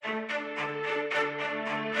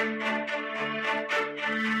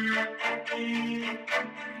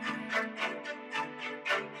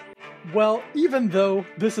Well, even though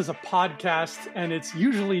this is a podcast and it's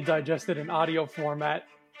usually digested in audio format,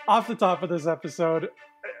 off the top of this episode,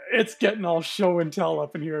 it's getting all show and tell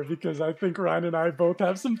up in here because I think Ryan and I both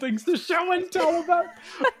have some things to show and tell about.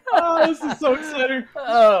 Oh, this is so exciting.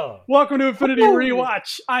 Welcome to Infinity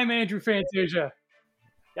Rewatch. I'm Andrew Fantasia.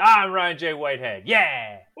 I'm Ryan J. Whitehead.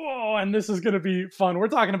 Yeah. Oh, and this is going to be fun. We're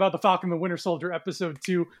talking about The Falcon and the Winter Soldier episode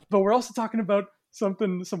 2, but we're also talking about some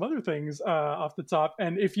other things off the top.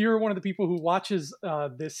 And if you're one of the people who watches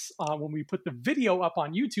this when we put the video up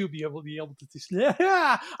on YouTube, you'll be able to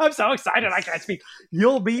yeah, I'm so excited I can't speak.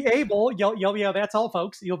 You'll be able, yeah, that's all,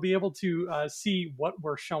 folks. You'll be able to see what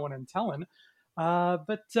we're showing and telling.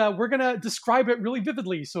 But we're going to describe it really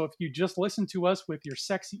vividly. So if you just listen to us with your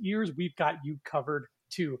sexy ears, we've got you covered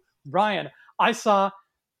too. Ryan, I saw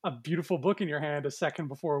a beautiful book in your hand a second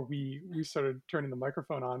before we started turning the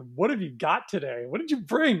microphone on. What have you got today? What did you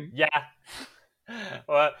bring? Yeah.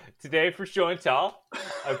 Well, today for show and tell,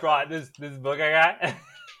 I brought this book I got.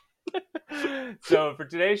 So for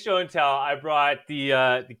today's show and tell, I brought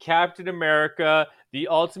the Captain America, the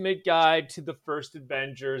Ultimate Guide to the First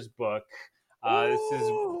Avengers book. This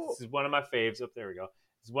is one of my faves. Oh, there we go.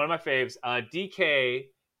 This is one of my faves. DK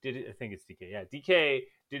did it. I think it's DK. Yeah, DK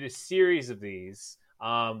did a series of these.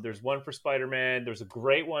 There's one for Spider-Man. There's a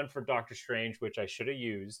great one for Doctor Strange, which I should have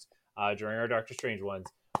used during our Doctor Strange ones.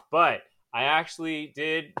 But I actually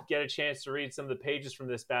did get a chance to read some of the pages from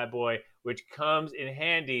this bad boy, which comes in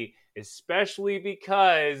handy, especially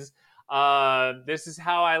because this is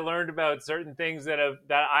how I learned about certain things that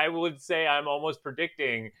I would say I'm almost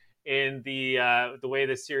predicting in the way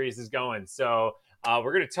this series is going. So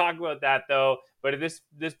we're going to talk about that, though. But this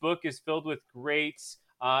book is filled with great...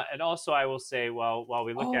 and also, I will say, while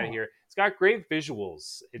we look at it here, it's got great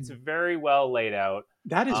visuals. It's very well laid out.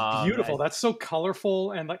 That is beautiful. That's so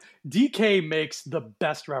colorful. And like DK makes the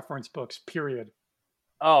best reference books, period.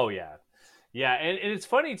 Oh, yeah. Yeah. And it's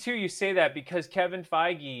funny, too, you say that because Kevin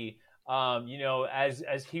Feige,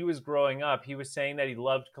 as he was growing up, he was saying that he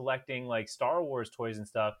loved collecting like Star Wars toys and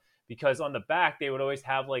stuff. Because on the back, they would always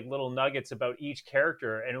have like little nuggets about each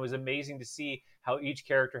character. And it was amazing to see how each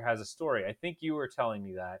character has a story. I think you were telling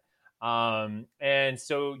me that. And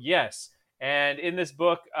so, yes. And in this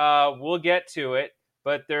book, we'll get to it.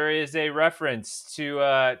 But there is a reference to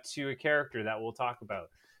a character that we'll talk about.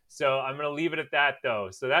 So I'm going to leave it at that, though.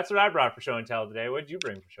 So that's what I brought for Show and Tell today. What did you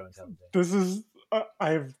bring for Show and Tell today? This is...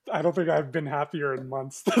 I don't think I've been happier in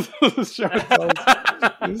months. This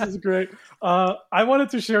is great. I wanted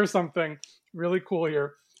to share something really cool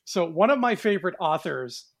here. So one of my favorite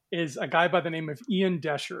authors is a guy by the name of Ian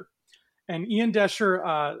Desher. And Ian Desher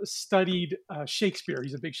studied Shakespeare.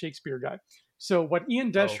 He's a big Shakespeare guy. So what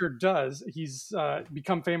Ian Desher does, he's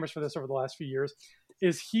become famous for this over the last few years,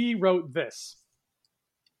 is he wrote this.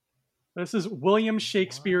 This is William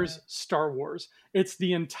Shakespeare's Star Wars. It's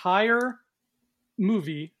the entire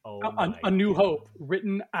movie, A New Hope,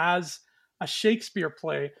 written as a Shakespeare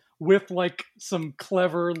play with like some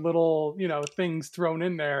clever little, things thrown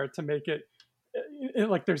in there to make it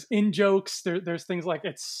like there's in jokes. There's things like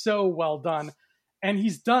it's so well done. And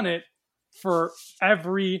he's done it for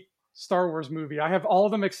every Star Wars movie. I have all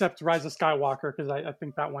of them except Rise of Skywalker because I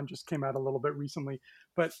think that one just came out a little bit recently.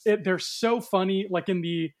 But they're so funny. Like in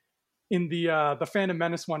the Phantom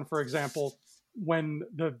Menace one, for example, when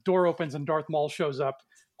the door opens and Darth Maul shows up,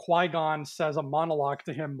 Qui-Gon says a monologue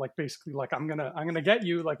to him, like basically like, I'm gonna get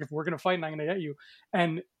you. Like if we're gonna fight, I'm gonna get you.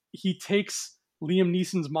 And he takes Liam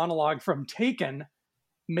Neeson's monologue from Taken,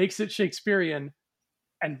 makes it Shakespearean,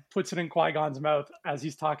 and puts it in Qui-Gon's mouth as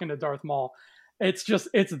he's talking to Darth Maul. It's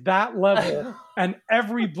that level. And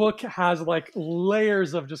every book has like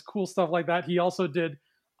layers of just cool stuff like that. He also did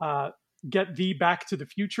Get Thee Back to the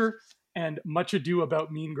Future and Much Ado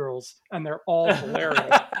About Mean Girls, and they're all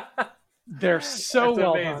hilarious. They're so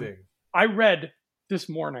well done. I read this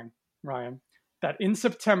morning, Ryan, that in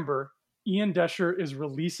September, Ian Desher is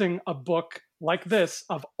releasing a book like this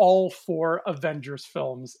of all 4 Avengers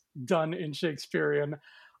films done in Shakespearean.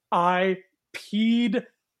 I peed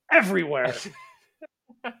everywhere.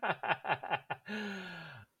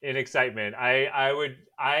 In excitement.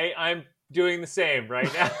 I'm doing the same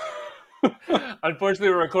right now. Unfortunately,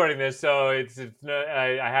 we're recording this, so it's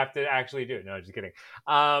I have to actually do it. No, just kidding.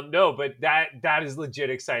 No, but that is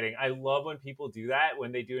legit exciting. I love when people do that,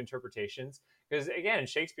 when they do interpretations, because again,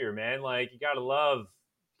 Shakespeare, man, like you gotta love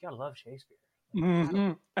Shakespeare.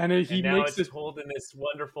 Mm-hmm. And now makes it's told in this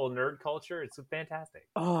wonderful nerd culture. It's fantastic.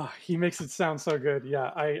 Oh, he makes it sound so good.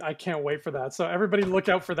 Yeah, I can't wait for that. So everybody look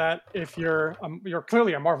out for that. If you're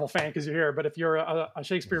clearly a Marvel fan because you're here, but if you're a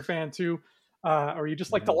Shakespeare fan too, or you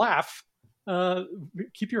just like to laugh,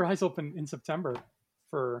 keep your eyes open in September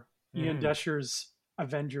for Ian Desher's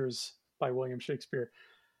Avengers by William Shakespeare.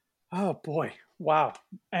 Oh boy, wow!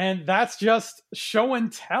 And that's just show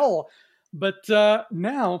and tell. But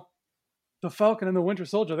now, the Falcon and the Winter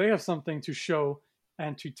Soldier, they have something to show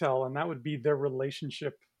and to tell, and that would be their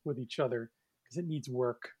relationship with each other, because it needs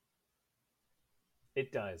work.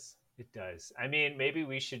 It does. It does. I mean, maybe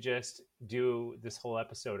we should just do this whole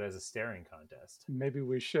episode as a staring contest. Maybe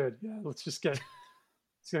we should. Yeah, let's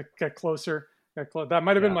get closer. That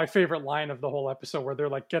might have been my favorite line of the whole episode, where they're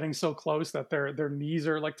like getting so close that their knees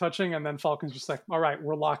are like touching, and then Falcon's just like, "All right,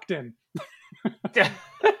 we're locked in."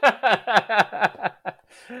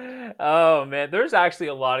 Oh man, there's actually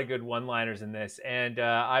a lot of good one-liners in this, and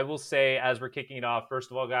I will say, as we're kicking it off,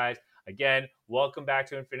 first of all, guys, again, welcome back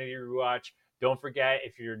to Infinity Rewatch. Don't forget,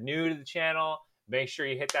 if you're new to the channel, make sure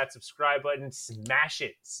you hit that subscribe button, smash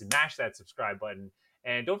that subscribe button,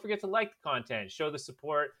 and don't forget to like the content, show the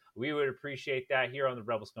support. We would appreciate that here on the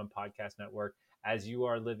Rebel Scum Podcast Network, as you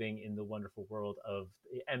are living in the wonderful world of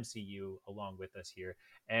the MCU along with us here.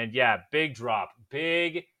 And yeah, big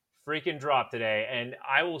freaking drop today. And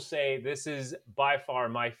I will say, this is by far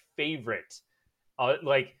my favorite.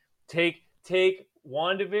 Take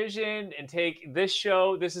WandaVision and take this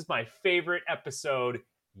show. This is my favorite episode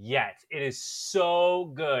yet. It is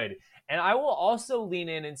so good. And I will also lean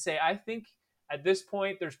in and say, I think at this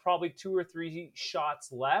point, there's probably 2 or 3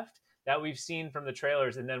 shots left that we've seen from the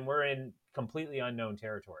trailers, and then we're in completely unknown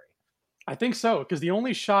territory. I think so, because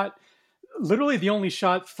literally the only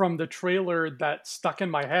shot from the trailer that stuck in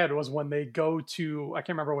my head was when they go to, I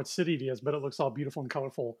can't remember what city it is, but it looks all beautiful and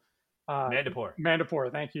colorful. Mandapore,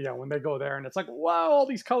 thank you. Yeah, when they go there, and it's like, wow, all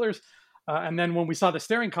these colors. And then when we saw the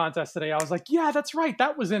staring contest today, I was like, yeah, that's right.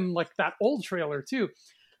 That was in like that old trailer too.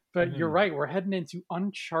 But you're right. We're heading into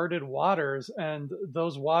uncharted waters, and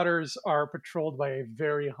those waters are patrolled by a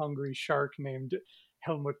very hungry shark named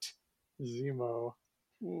Helmut Zemo.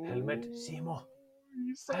 Helmut Zemo.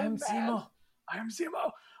 So I am Zemo. I am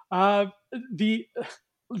Zemo.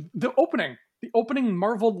 The opening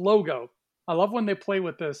Marvel logo. I love when they play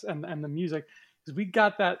with this and the music, because we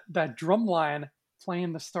got that drum line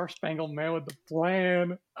playing the Star Spangled Man with the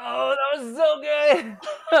plan. Oh, that was so good.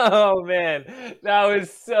 Oh man, that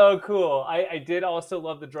was so cool. I did also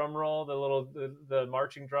love the drum roll, the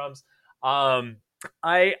marching drums. I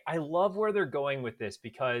love where they're going with this,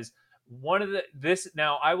 because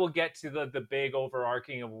now I will get to the big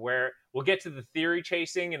overarching of where we'll get to the theory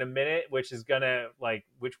chasing in a minute, which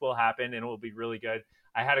will happen, and it will be really good.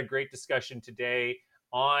 I had a great discussion today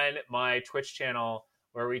on my Twitch channel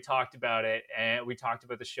where we talked about it, and we talked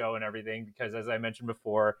about the show and everything, because as I mentioned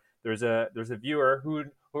before, there's a viewer who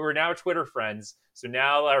are now Twitter friends. So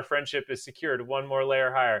now our friendship is secured one more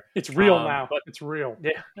layer higher. It's real now. But it's real.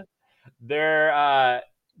 Their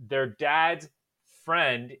dad's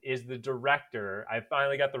friend is the director. I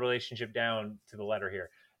finally got the relationship down to the letter here.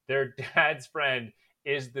 Their dad's friend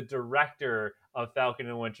is the director of Falcon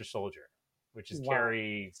and Winter Soldier, which is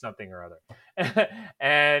Carrie something or other.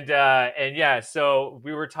 and yeah, so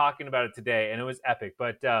we were talking about it today, and it was epic.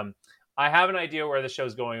 But I have an idea where the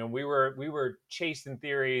show's going, and we were chasing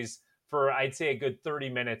theories for, I'd say, a good 30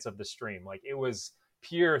 minutes of the stream. Like, it was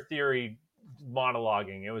pure theory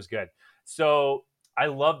monologuing. It was good. So I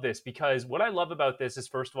love this, because what I love about this is,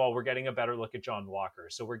 first of all, we're getting a better look at John Walker.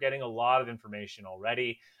 So we're getting a lot of information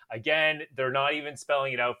already. Again, they're not even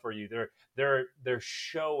spelling it out for you. They're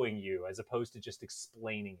showing you, as opposed to just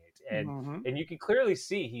explaining it. And you can clearly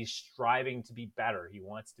see he's striving to be better. He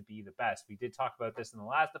wants to be the best. We did talk about this in the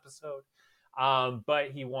last episode,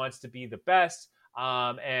 but he wants to be the best.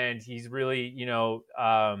 And he's really,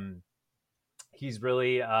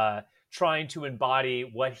 trying to embody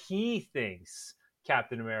what he thinks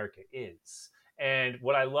Captain America is. And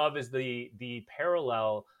what I love is the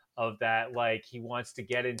parallel of that. Like, he wants to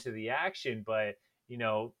get into the action, but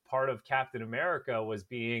part of Captain America was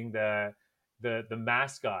being the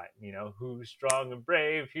mascot, who's strong and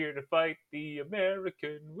brave, here to fight the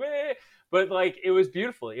American way. But like, it was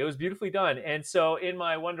beautiful. It was beautifully done. And so in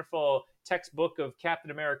my wonderful textbook of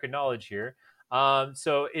Captain America knowledge here,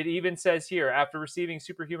 so it even says here, after receiving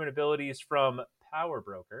superhuman abilities from Power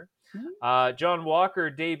Broker, John Walker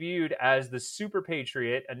debuted as the Super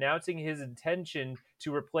Patriot, announcing his intention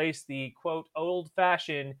to replace the, quote,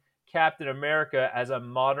 old-fashioned Captain America as a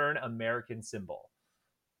modern American symbol.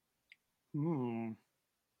 And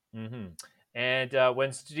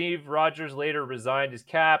when Steve Rogers later resigned as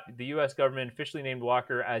Cap, the U.S. government officially named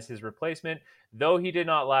Walker as his replacement. Though he did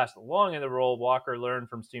not last long in the role, Walker learned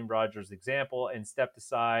from Steve Rogers' example and stepped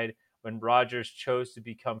aside when Rogers chose to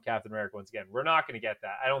become Captain America once again. We're not going to get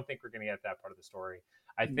that. I don't think we're going to get that part of the story.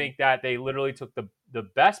 I think that they literally took the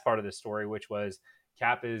best part of the story, which was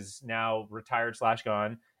Cap is now retired /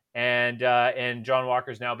 gone, and John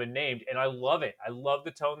Walker's now been named, and I love it. I love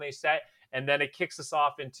the tone they set, and then it kicks us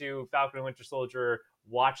off into Falcon and Winter Soldier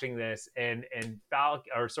watching this, and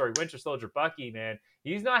Winter Soldier Bucky, man,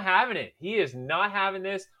 he's not having it. He is not having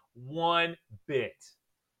this one bit.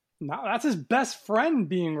 No, that's his best friend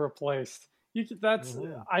being replaced.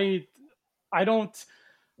 I don't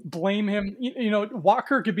blame him.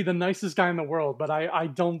 Walker could be the nicest guy in the world, but I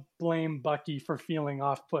don't blame Bucky for feeling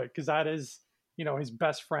off put, because that is, his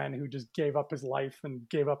best friend who just gave up his life and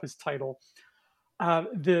gave up his title.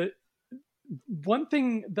 The one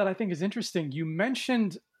thing that I think is interesting, you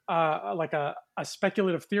mentioned like a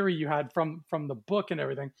speculative theory you had from the book and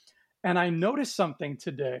everything, and I noticed something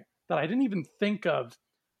today that I didn't even think of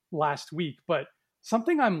last week, but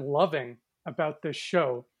something I'm loving about this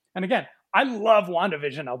show. And again, I love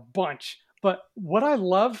WandaVision a bunch, but what I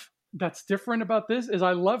love that's different about this is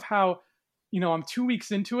I love how, I'm 2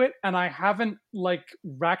 weeks into it and I haven't like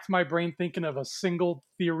racked my brain thinking of a single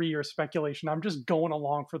theory or speculation. I'm just going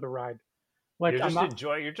along for the ride. Like,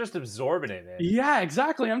 you're just absorbing it, man. Yeah,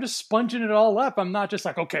 exactly. I'm just sponging it all up. I'm not just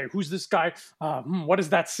like, okay, who's this guy? What does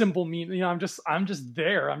that symbol mean? I'm just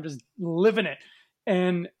there. I'm just living it.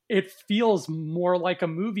 And it feels more like a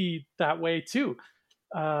movie that way too.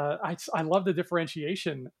 I love the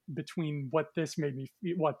differentiation between what this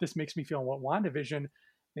makes me feel and what WandaVision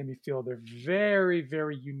made me feel. They're very,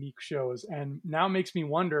 very unique shows, and now makes me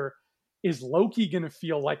wonder: is Loki going to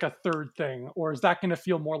feel like a third thing, or is that going to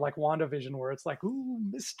feel more like WandaVision, where it's like, ooh,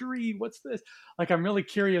 mystery, what's this? Like, I'm really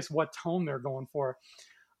curious what tone they're going for.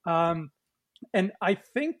 And I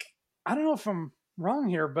think, I don't know if I'm wrong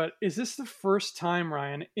here, but is this the first time,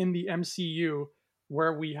 Ryan, in the MCU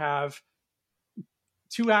where we have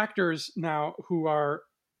two actors now who are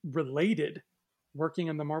related working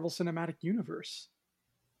in the Marvel Cinematic Universe?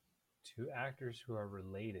 Two actors who are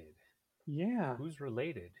related? Yeah. Who's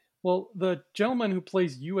related? Well, the gentleman who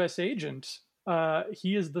plays U.S. Agent,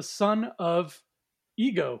 he is the son of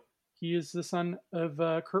Ego. He is the son of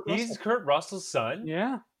Kurt Russell. He's Kurt Russell's son?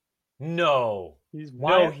 Yeah. No. He's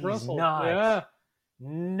Wyatt Russell. Not. Yeah.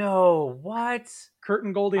 No. What? Kurt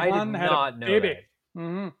and Goldie Hawn had a baby.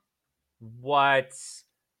 Mm-hmm. What?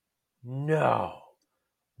 No.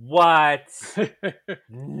 What?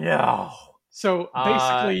 No. So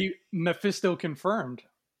basically, Mephisto confirmed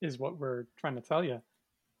is what we're trying to tell you.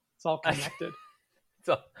 It's all connected.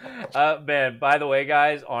 So, man, by the way,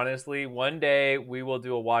 guys, honestly, one day we will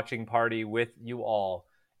do a watching party with you all,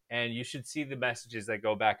 and you should see the messages that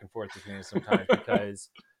go back and forth between us sometimes, because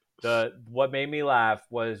what made me laugh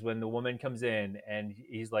was when the woman comes in and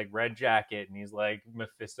he's like red jacket and he's like,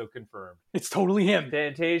 Mephisto confirmed. It's totally him.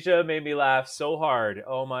 Fantasia made me laugh so hard.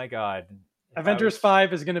 Oh my God. Avengers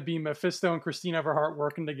 5 is going to be Mephisto and Christine Everhart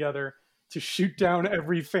working together to shoot down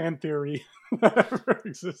every fan theory that ever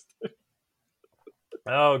existed.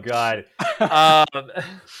 Oh God.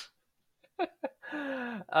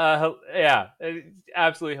 Yeah,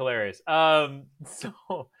 absolutely hilarious.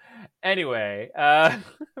 So anyway,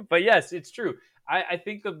 but yes, it's true. I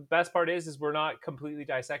think the best part is we're not completely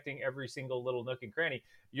dissecting every single little nook and cranny.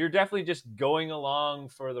 You're definitely just going along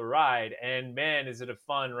for the ride, and man, is it a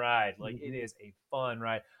fun ride. Like, it is a fun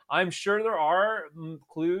ride. I'm sure there are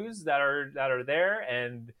clues that are there,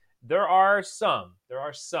 and there are some,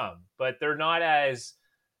 but they're not as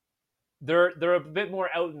they're a bit more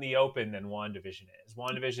out in the open than WandaVision is.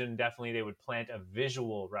 WandaVision, definitely they would plant a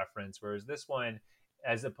visual reference, whereas this one,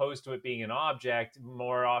 as opposed to it being an object,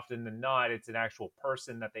 more often than not, it's an actual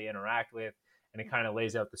person that they interact with, and it kind of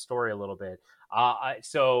lays out the story a little bit.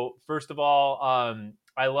 So first of all,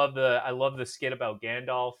 I love the skit about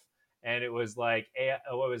Gandalf, and it was like,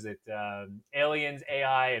 what was it? Aliens,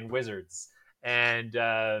 AI, and wizards, and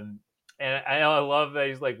I love that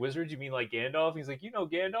he's like, wizards? You mean like Gandalf? He's like, you know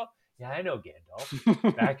Gandalf? Yeah, I know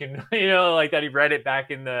Gandalf. Back in like that, he read it back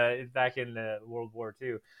in the World War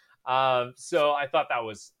II. So I thought that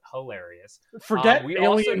was hilarious. Forget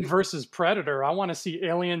Alien versus Predator. I want to see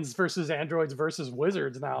Aliens versus Androids versus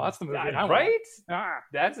Wizards now. That's the movie. Right?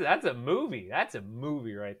 That's a movie. That's a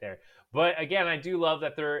movie right there. But again, I do love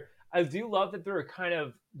that they're kind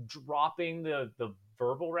of dropping the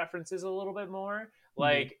verbal references a little bit more.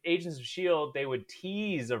 Like Agents of S.H.I.E.L.D., they would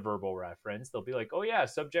tease a verbal reference. They'll be like, oh yeah,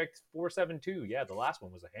 Subject 472. Yeah, the last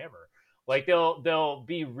one was a hammer. Like they'll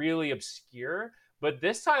be really obscure, But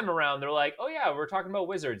this time around, they're like, oh yeah, we're talking about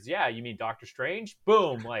wizards. Yeah, you mean Doctor Strange?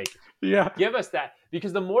 Boom, like Yeah. give us that,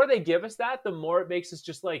 because the more they give us that, the more it makes us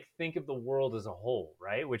just like think of the world as a whole,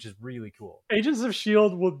 right? Which is really cool. Agents of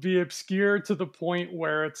S.H.I.E.L.D. will be obscure to the point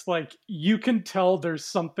where it's like you can tell there's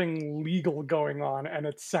something legal going on and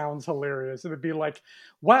it sounds hilarious. It would be like,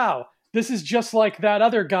 wow, this is just like that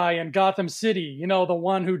other guy in Gotham City, you know, the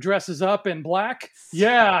one who dresses up in black?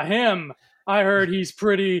 Yeah, him. I heard he's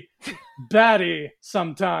pretty batty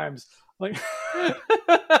sometimes. Like And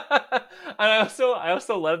I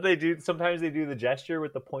also love sometimes they do the gesture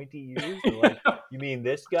with the pointy U's. They're like, you mean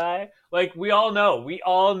this guy? Like we all know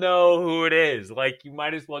who it is. Like you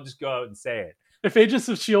might as well just go out and say it. if Agents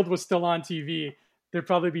of S.H.I.E.L.D. was still on TV, there'd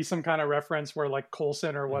probably be some kind of reference where like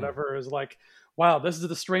Coulson or whatever is like, wow, this is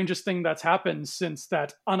the strangest thing that's happened since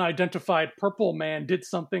that unidentified purple man did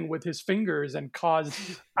something with his fingers and caused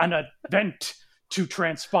an event to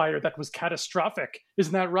transpire that was catastrophic.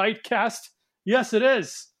 Isn't that right, cast? Yes, it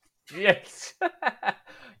is. Yes.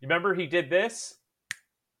 You remember he did this?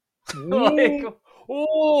 Like,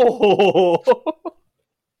 oh.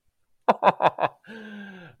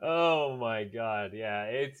 Oh my god, yeah,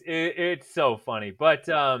 it's so funny. But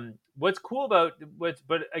what's cool about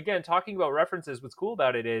but again, talking about references, what's cool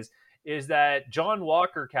about it is that John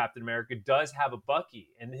Walker Captain America does have a Bucky,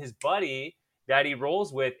 and his buddy that he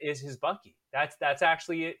rolls with is his Bucky. That's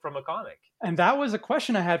actually it from a comic. And that was a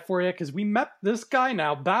question I had for you because we met this guy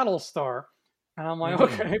now, Battlestar, and I'm like,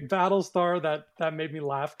 okay, Battlestar. That made me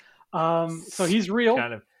laugh. So he's real.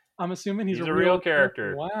 Kind of. I'm assuming he's a real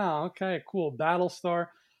character. Wow. Okay. Cool. Battlestar.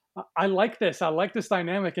 I like this. I like this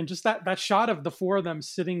dynamic, and just that shot of the four of them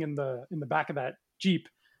sitting in the back of that Jeep.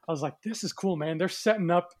 I was like, this is cool, man. They're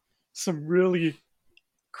setting up some really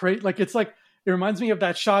great. Like it reminds me of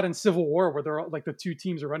that shot in Civil War where they're like the two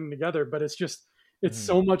teams are running together, but it's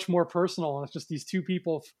so much more personal, and it's just these two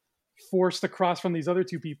people forced across from these other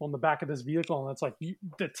two people in the back of this vehicle, and it's like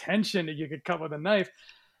the tension that you could cut with a knife.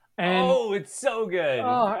 And, it's so good.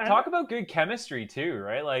 Talk about good chemistry too,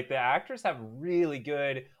 right? Like the actors have really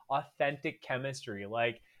good, authentic chemistry.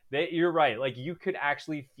 Like you're right. Like you could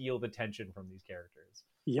actually feel the tension from these characters.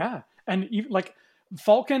 Yeah, and even like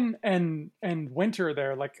Falcon and Winter,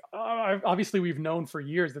 there. Like obviously we've known for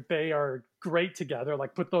years that they are great together.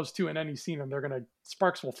 Like put those two in any scene, and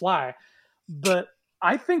sparks will fly. But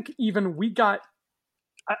I think even we got,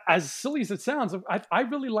 as silly as it sounds, I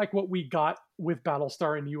really like what we got with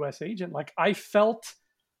Battlestar and US Agent. Like I felt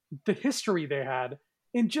the history they had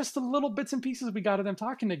in just the little bits and pieces we got of them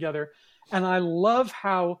talking together. And I love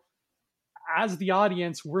how, as the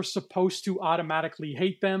audience, we're supposed to automatically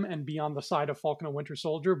hate them and be on the side of Falcon and Winter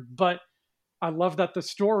Soldier. But I love that the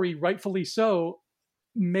story, rightfully so,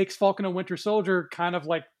 makes Falcon and Winter Soldier kind of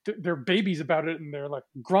like they're babies about it, and they're like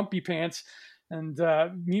grumpy pants. And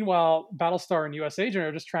meanwhile, Battlestar and US Agent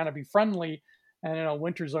are just trying to be friendly. And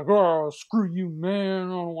Winter's like, oh, screw you, man. I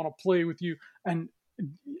don't want to play with you. And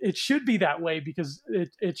it should be that way because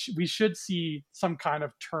we should see some kind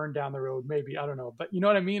of turn down the road, maybe. I don't know. But you know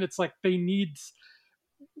what I mean? It's like they need...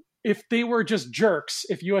 If they were just jerks,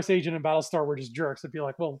 if US Agent and Battlestar were just jerks, it'd be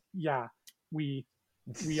like, well, yeah, we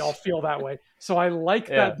all feel that way. So I like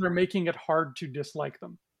that they're making it hard to dislike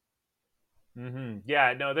them. Mm-hmm.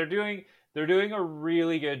 Yeah, no, they're doing a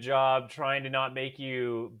really good job trying to not make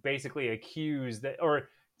you basically accuse that, or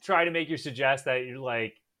try to make you suggest that you're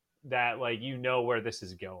like you know where this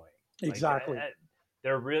is going. Exactly.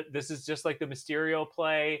 This is just like the Mysterio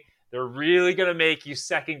play. They're really gonna make you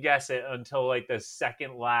second guess it until like the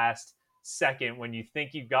last second when you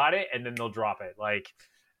think you got it, and then they'll drop it. Like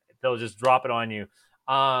they'll just drop it on you.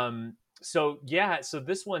 So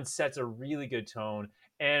this one sets a really good tone.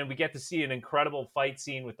 And we get to see an incredible fight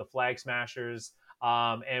scene with the Flag Smashers.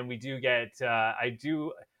 And we do get,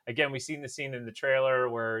 we've seen the scene in the trailer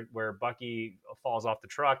where Bucky falls off the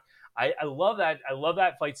truck. I love that. I love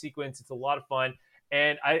that fight sequence. It's a lot of fun.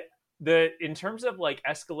 And in terms of like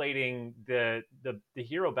escalating the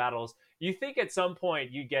hero battles, you think at some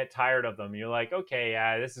point you get tired of them. You're like, okay,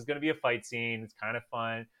 yeah, this is going to be a fight scene. It's kind of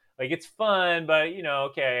fun. Like it's fun, but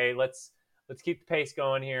okay, let's keep the pace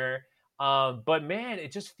going here. But man,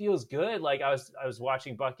 it just feels good. Like I was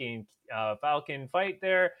watching Bucky and Falcon fight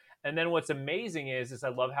there, and then what's amazing is I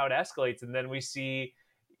love how it escalates, and then we see,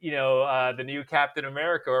 the new Captain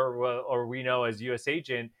America, or we know as US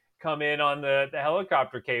Agent, come in on the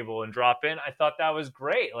helicopter cable and drop in. I thought that was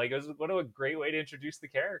great. Like what a great way to introduce the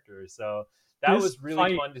characters. So that was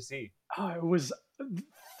really fun to see. Oh, it was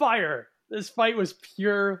fire. This fight was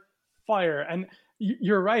pure fire, and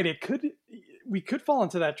you're right. We could fall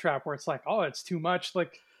into that trap where it's like, oh, it's too much.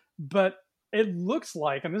 Like, but it looks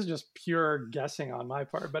like, and this is just pure guessing on my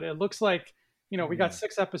part, but it looks like, we got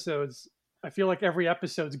 6 episodes. I feel like every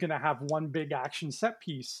episode's going to have one big action set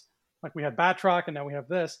piece. Like we had Batroc and now we have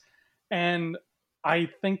this. And I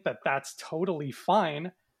think that that's totally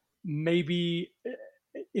fine. Maybe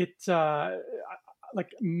like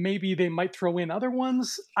maybe they might throw in other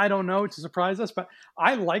ones. I don't know, to surprise us, but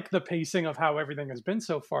I like the pacing of how everything has been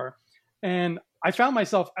so far. And I found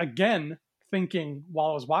myself again thinking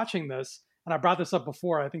while I was watching this, and I brought this up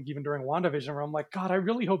before, I think even during WandaVision, where I'm like, God, I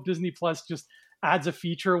really hope Disney Plus just adds a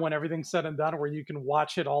feature when everything's said and done where you can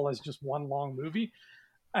watch it all as just one long movie.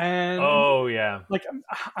 And oh yeah, like,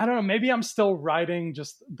 I don't know, maybe I'm still riding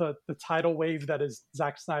just the tidal wave that is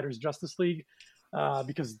Zack Snyder's Justice League,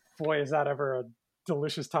 because boy, is that ever a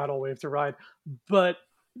delicious tidal wave to ride. But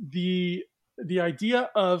the idea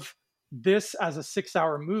of this as a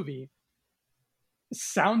 6-hour movie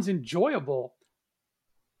sounds enjoyable,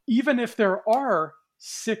 even if there are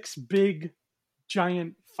 6 big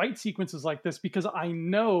giant fight sequences like this, because I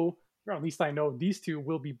know, or at least I know, these 2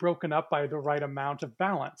 will be broken up by the right amount of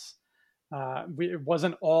balance. It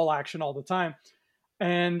wasn't all action all the time,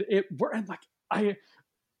 and I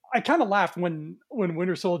kind of laughed when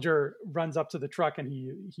Winter Soldier runs up to the truck and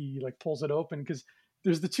he like pulls it open, because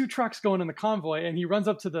there's the 2 trucks going in the convoy, and he runs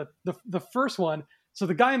up to the first one. So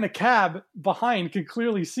the guy in the cab behind can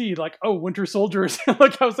clearly see, like, oh, Winter Soldier is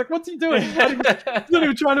like, I was like, what's he doing? He's not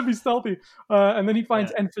even trying to be stealthy. And then he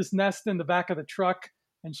finds Enfys Nest in the back of the truck,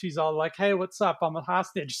 and she's all like, hey, what's up? I'm a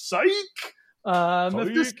hostage. Psych!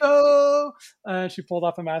 Mephisto. She pulled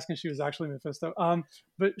off a mask and she was actually Mephisto.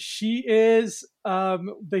 But she is,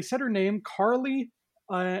 they said her name, Carly,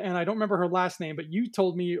 and I don't remember her last name, but you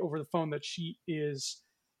told me over the phone that she is,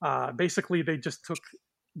 basically they just took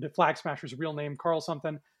the Flag Smasher's real name, Carl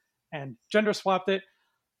something, and gender swapped it.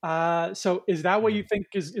 So is that what you think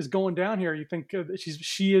is going down here? You think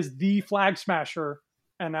she is the Flag Smasher,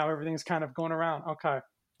 and now everything's kind of going around? Okay.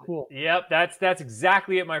 Cool. Yep, that's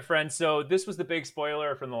exactly it, my friend. So this was the big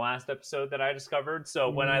spoiler from the last episode that I discovered. So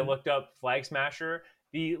when I looked up Flag Smasher,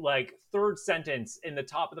 the like 3rd sentence in the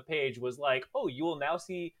top of the page was like, "Oh, you will now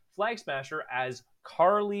see Flag Smasher as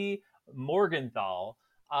Carly Morgenthau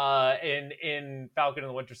in Falcon and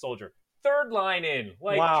the Winter Soldier." 3rd line in,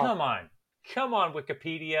 like, wow. come on,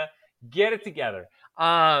 Wikipedia, get it together.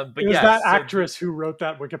 But it was that actress who wrote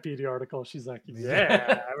that Wikipedia article. She's like,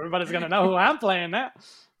 yeah, everybody's gonna know who I'm playing now.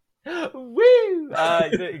 Woo!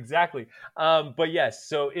 Exactly. But yes,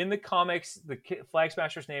 so in the comics, the Flag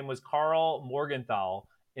Smasher's name was Carl Morgenthau.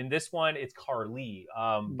 In this one, it's Carly.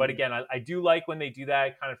 But again, I do like when they do that.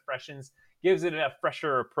 It kind of freshens, gives it a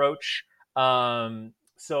fresher approach.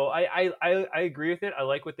 So I agree with it. I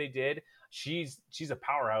like what they did. She's a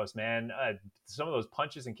powerhouse, man. Some of those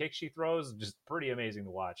punches and kicks she throws, just pretty amazing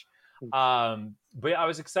to watch. But I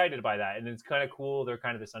was excited by that, and it's kind of cool. They're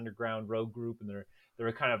kind of this underground rogue group, and they're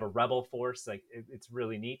kind of a rebel force. Like it's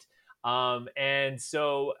really neat. And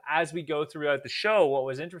so as we go throughout the show, what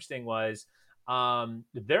was interesting was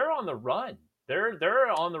they're on the run. They're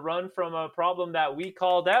on the run from a problem that we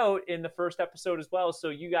called out in the first episode as well. So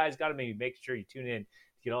you guys got to maybe make sure you tune in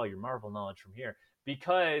to get all your Marvel knowledge from here,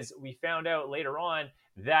 because we found out later on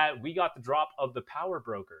that we got the drop of the Power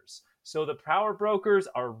Brokers. So the Power Brokers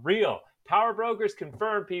are real. Power Brokers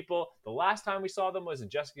confirmed, people. The last time we saw them was in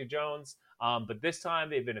Jessica Jones, but this time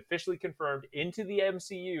they've been officially confirmed into the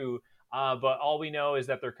MCU. But all we know is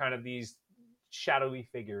that they're kind of these shadowy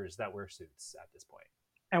figures that wear suits at this point.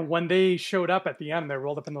 And when they showed up at the end, they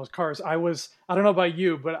rolled up in those cars. I don't know about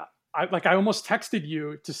you, but I almost texted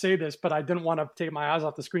you to say this, but I didn't want to take my eyes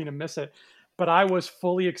off the screen and miss it. But I was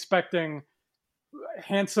fully expecting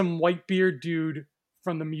handsome white beard dude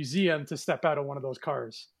from the museum to step out of one of those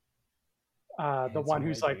cars. The one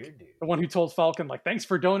who's like the one who told Falcon, like, thanks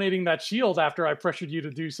for donating that shield after I pressured you to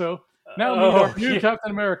do so. Now you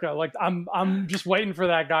Captain America. Like I'm just waiting for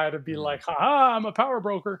that guy to be like, haha, I'm a power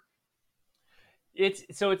broker.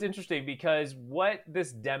 It's interesting because what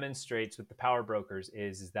this demonstrates with the Power Brokers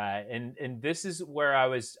is that, and this is where I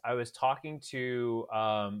was talking to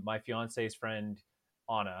my fiance's friend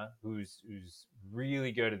Anna, who's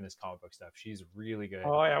really good in this comic book stuff. She's really good.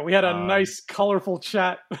 Oh yeah, we had a nice, colorful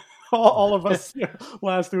chat, all of us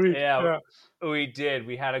last week. Yeah, we did.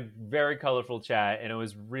 We had a very colorful chat, and it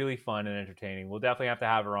was really fun and entertaining. We'll definitely have to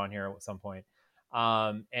have her on here at some point.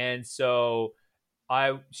 And so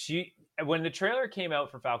when the trailer came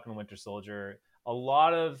out for Falcon and Winter Soldier, a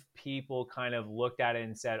lot of people kind of looked at it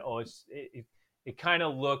and said, "Oh, it kind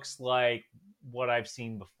of looks like what I've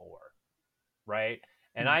seen before," right?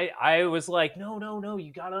 And I was like, no,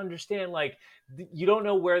 you got to understand, like, you don't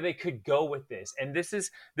know where they could go with this. And this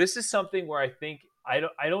is something where I think, I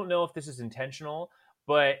don't know if this is intentional,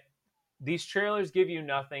 but these trailers give you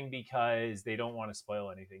nothing because they don't want to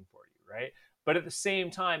spoil anything for you, right? But at the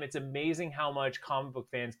same time, it's amazing how much comic book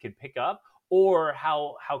fans could pick up, or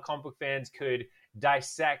how comic book fans could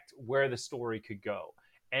dissect where the story could go.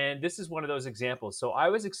 And this is one of those examples. So I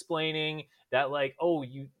was explaining that, like, oh,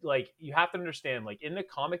 you have to understand, like, in the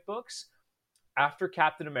comic books, after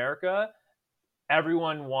Captain America,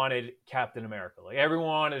 everyone wanted Captain America. Like, everyone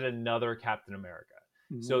wanted another Captain America.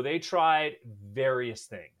 Mm-hmm. So they tried various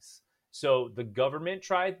things. So the government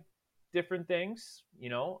tried different things,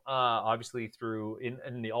 obviously through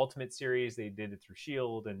in the Ultimate series, they did it through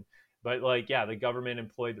S.H.I.E.L.D. But like, yeah, the government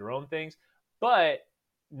employed their own things. But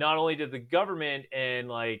not only did the government and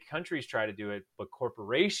like countries try to do it, but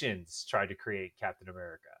corporations tried to create Captain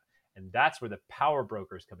America. And that's where the power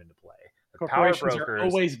brokers come into play. The corporations are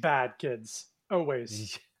always bad, kids.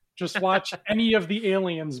 Always. Just watch any of the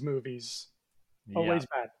Aliens movies. Always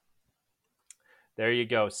bad. There you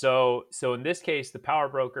go. So in this case, the power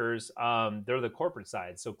brokers, they're the corporate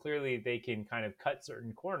side. So clearly they can kind of cut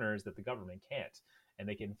certain corners that the government can't, and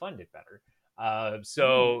they can fund it better.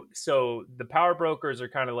 So the power brokers are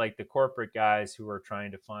kind of like the corporate guys who are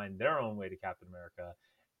trying to find their own way to Captain America,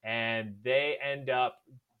 and they end up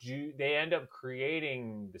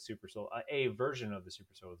creating the super soldier, a version of the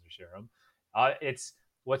super soldier serum.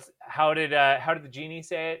 How did the genie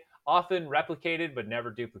say it? Often replicated but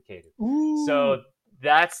never duplicated. Ooh. So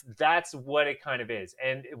that's what it kind of is.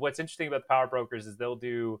 And what's interesting about the power brokers is they'll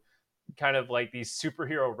do kind of like these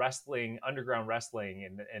superhero wrestling, underground wrestling,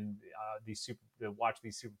 and watch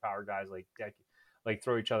these superpower guys like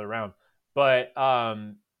throw each other around. But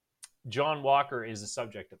John Walker is the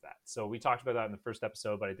subject of that. So we talked about that in the first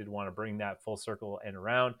episode, but I did want to bring that full circle and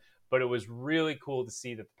around. But it was really cool to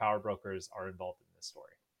see that the power brokers are involved in this story.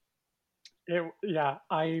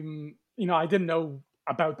 I didn't know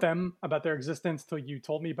about them, about their existence, till you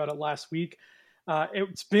told me about it last week.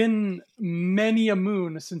 It's been many a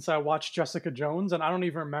moon since I watched Jessica Jones, and I don't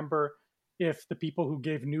even remember if the people who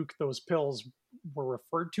gave Nuke those pills were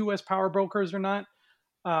referred to as power brokers or not.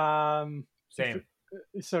 Same.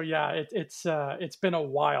 So yeah, it's been a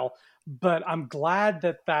while, but I'm glad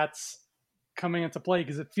that that's coming into play,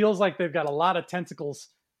 because it feels like they've got a lot of tentacles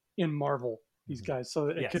in Marvel, these guys, so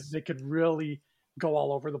that they could really go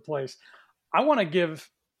all over the place. I want to give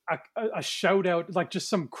a shout out, like just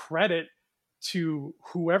some credit to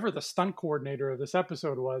whoever the stunt coordinator of this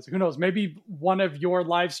episode was. Who knows? Maybe one of your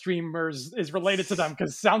live streamers is related to them,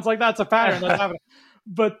 because it sounds like that's a pattern that's happening.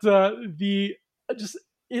 But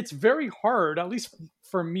it's very hard, at least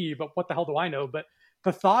for me. But what the hell do I know? But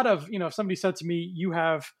the thought of, if somebody said to me, you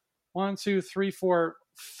have 1, 2, 3, 4,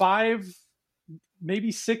 5, maybe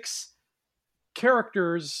 6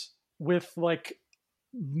 characters with like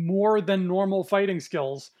more than normal fighting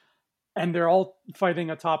skills, and they're all fighting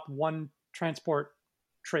atop one transport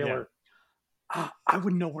trailer. Yeah. I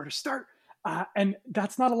wouldn't know where to start. And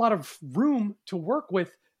that's not a lot of room to work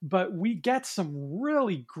with, but we get some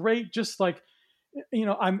really great, just like,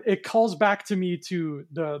 it calls back to me to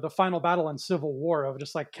the final battle in Civil War of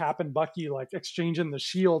just like Cap and Bucky, like exchanging the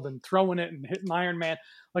shield and throwing it and hitting Iron Man.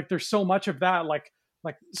 Like there's so much of that, like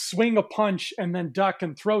swing a punch and then duck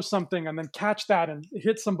and throw something and then catch that and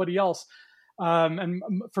hit somebody else. And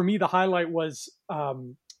for me, the highlight was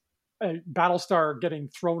Battlestar getting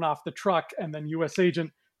thrown off the truck, and then US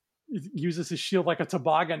Agent uses his shield like a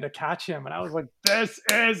toboggan to catch him. And I was like, this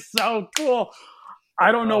is so cool.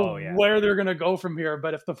 I don't know where they're going to go from here,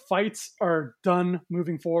 but if the fights are done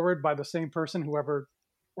moving forward by the same person, whoever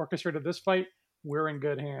orchestrated this fight, we're in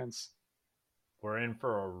good hands. We're in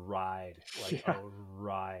for a ride, a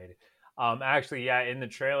ride. Actually, in the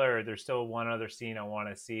trailer, there's still one other scene I want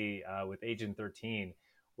to see with Agent 13,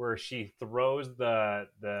 where she throws the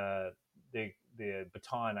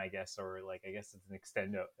baton, I guess, or like, I guess it's an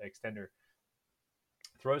extender.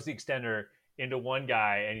 Throws the extender into one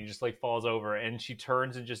guy, and he just like falls over, and she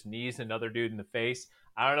turns and just knees another dude in the face.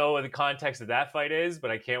 I don't know what the context of that fight is,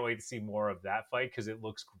 but I can't wait to see more of that fight, because it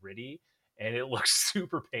looks gritty and it looks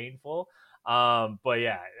super painful. But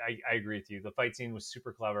yeah, I agree with you. The fight scene was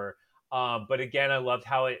super clever. But again, I loved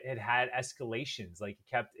how it had escalations. Like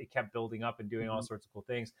it kept building up and doing all sorts of cool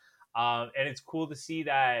things. And it's cool to see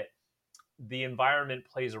that the environment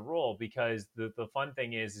plays a role, because the fun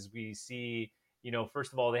thing is we see,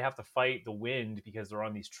 first of all, they have to fight the wind because they're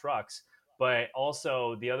on these trucks. But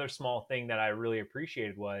also the other small thing that I really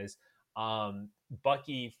appreciated was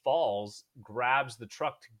Bucky falls, grabs the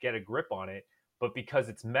truck to get a grip on it, but because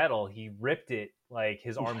it's metal, he ripped it, like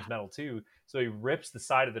his arm's metal too. So he rips the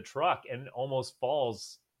side of the truck and almost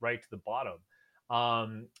falls right to the bottom.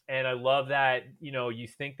 And I love that, you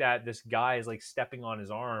think that this guy is like stepping on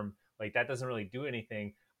his arm, like that doesn't really do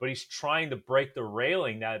anything, but he's trying to break the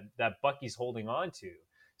railing that Bucky's holding on to.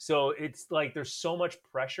 So it's like there's so much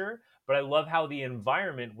pressure, but I love how the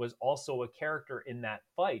environment was also a character in that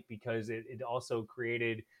fight, because it also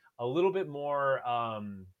created a little bit more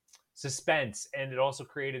suspense, and it also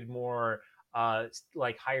created more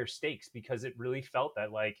like higher stakes, because it really felt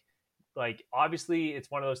that like obviously it's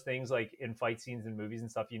one of those things, like in fight scenes and movies and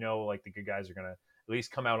stuff, like the good guys are gonna at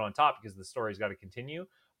least come out on top because the story's got to continue.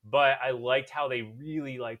 But I liked how they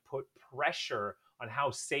really like put pressure on how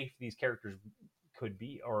safe these characters could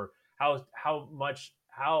be, or how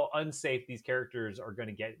unsafe these characters are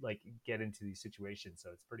going to get into these situations. So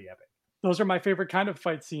it's pretty epic. Those are my favorite kind of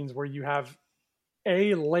fight scenes, where you have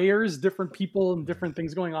A, layers, different people and different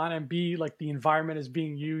things going on, and B, like the environment is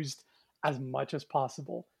being used as much as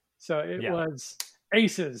possible. So it was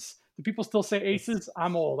aces. Do people still say aces?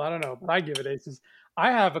 I'm old. I don't know, but I give it aces.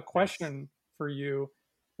 I have a question for you.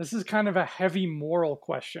 This is kind of a heavy moral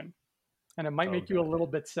question, and it might make you a little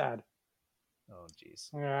bit sad. Oh, geez.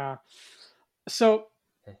 Yeah. So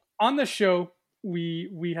on the show,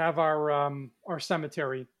 we have our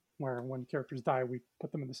cemetery, where when characters die, we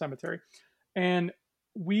put them in the cemetery. And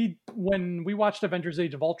when we watched Avengers: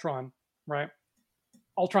 Age of Ultron, right?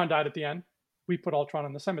 Ultron died at the end. We put Ultron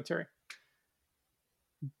in the cemetery.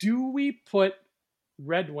 Do we put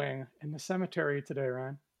Red Wing in the cemetery today,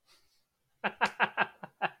 Ryan?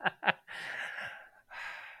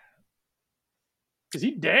 Because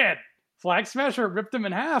he dead. Flag Smasher ripped him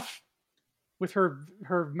in half with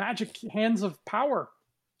her magic hands of power.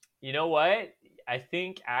 You know what? I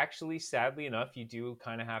think actually, sadly enough, you do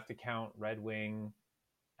kind of have to count Red Wing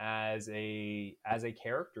as a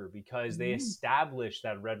character, because they established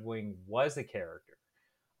that Red Wing was a character.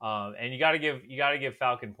 And you got to give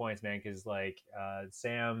Falcon points, man, because like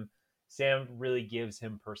Sam really gives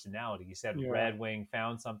him personality. He said, Red Wing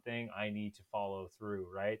found something, I need to follow through,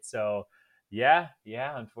 right? So yeah.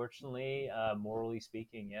 Unfortunately, morally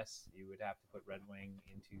speaking, yes, you would have to put Red Wing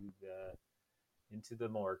into the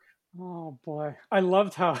morgue. Oh boy, I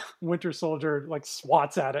loved how Winter Soldier like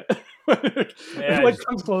swats at it. It like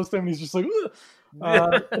comes close to him, he's just like.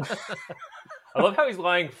 I love how he's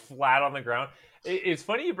lying flat on the ground. It's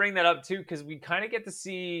funny you bring that up too, because we kind of get to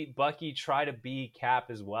see Bucky try to be Cap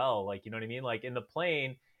as well. Like, you know what I mean? Like in the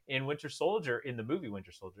plane in Winter Soldier, in the movie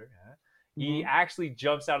Winter Soldier, he actually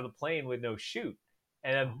jumps out of the plane with no chute,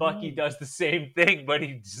 and then Bucky does the same thing, but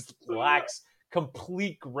he just lacks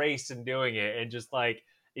complete grace in doing it, and just like.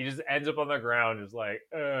 He just ends up on the ground, just like,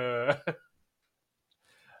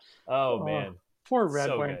 Oh, man. Poor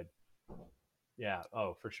Red Wing. Good. Yeah,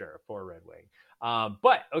 for sure. Poor Red Wing.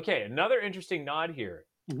 But, okay, another interesting nod here.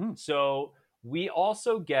 Mm-hmm. So we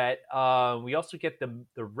also get the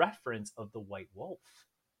reference of the White Wolf.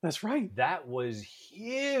 That's right. That was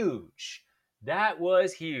huge.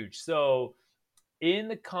 So in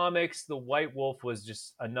the comics, the White Wolf was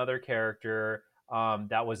just another character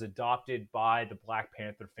that was adopted by the Black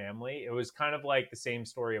Panther family. It was kind of like the same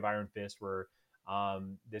story of Iron Fist, where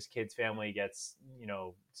this kid's family gets,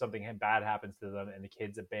 something bad happens to them, and the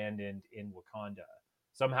kid's abandoned in Wakanda.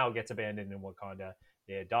 Somehow gets abandoned in Wakanda.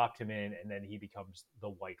 They adopt him in, and then he becomes the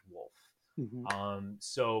White Wolf.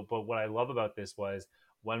 Mm-hmm. But what I love about this was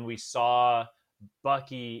when we saw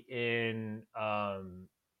Bucky in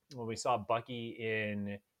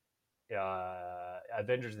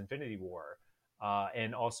Avengers: Infinity War.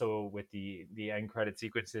 And also with the end credit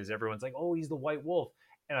sequences, everyone's like, oh, he's the White Wolf.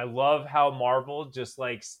 And I love how Marvel just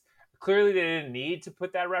like, clearly they didn't need to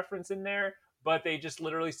put that reference in there, but they just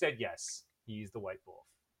literally said, yes, he's the White Wolf,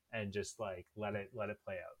 and just like let it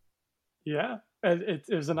play out. Yeah, it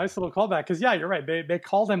was a nice little callback, because you're right, they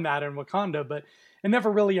called him that in Wakanda, but it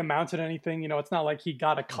never really amounted to anything. It's not like he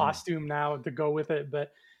got a costume now to go with it,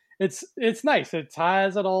 but it's nice. It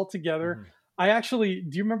ties it all together. I actually,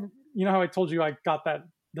 do you remember, how I told you I got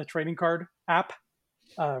the trading card app,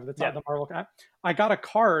 the Marvel app? I got a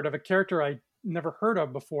card of a character I never heard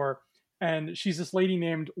of before, and she's this lady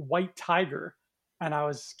named White Tiger, and I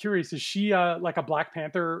was curious, is she like a Black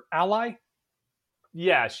Panther ally?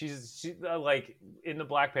 Yeah, she's like in the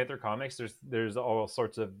Black Panther comics. There's all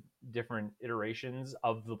sorts of different iterations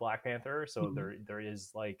of the Black Panther, so there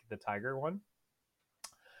is like the Tiger one.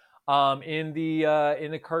 In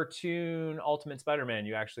the cartoon Ultimate Spider-Man,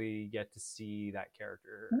 you actually get to see that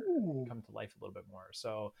character come to life a little bit more.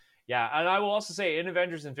 So yeah, and I will also say in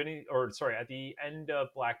Avengers Infinity, or sorry, at the end of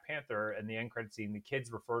Black Panther and the end credit scene, the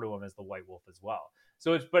kids refer to him as the White Wolf as well.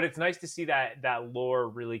 So it's nice to see that lore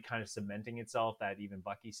really kind of cementing itself. That even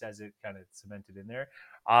Bucky says it kind of cemented in there.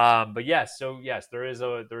 But yes, so yes, there's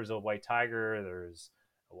a white tiger, there's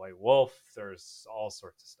a white wolf, there's all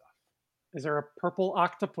sorts of stuff. Is there a purple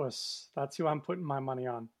octopus? That's who I'm putting my money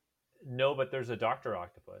on. No, but there's a Dr.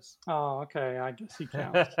 Octopus. Oh, okay. I guess he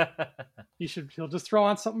counts. He'll just throw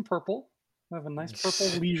on something purple. Have a nice purple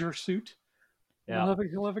leisure suit. Yeah.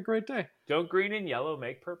 He'll have a great day. Don't green and yellow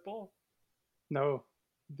make purple? No.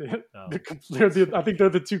 I think they're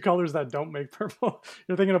the two colors that don't make purple.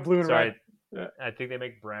 You're thinking of blue and red. Yeah. I think they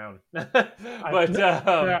make brown. But it's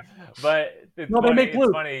no, they make blue.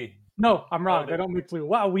 It's funny. No, I'm wrong. They don't make blue.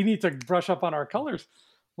 Wow, we need to brush up on our colors.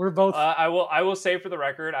 We're both. I will say for the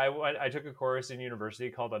record, I took a course in university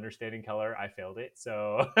called Understanding Color. I failed it,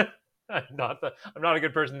 so I'm not a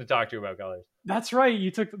good person to talk to about colors. That's right.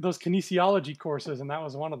 You took those kinesiology courses, and that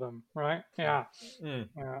was one of them, right? Yeah.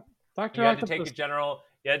 Yeah. Dr. You had to take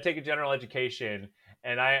a general education,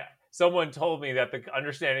 and someone told me that the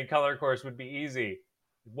Understanding Color course would be easy.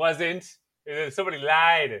 It wasn't. Somebody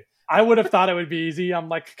lied. I would have thought it would be easy. I'm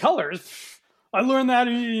like, colors? I learned that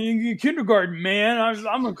in kindergarten, man.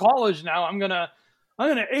 I'm in college now. I'm gonna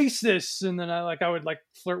ace this. And then I would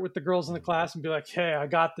flirt with the girls in the class and be like, hey, I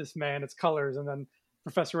got this, man. It's colors. And then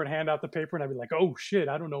professor would hand out the paper and I'd be like, oh shit,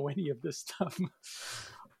 I don't know any of this stuff.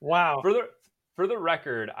 Wow. For the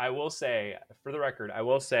record, I will say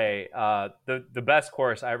the best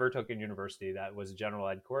course I ever took in university that was a general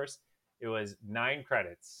ed course. It was 9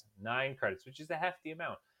 credits, which is a hefty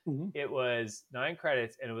amount. Mm-hmm. It was 9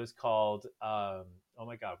 credits, and it was called. Oh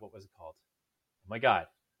my god, what was it called? Oh my god.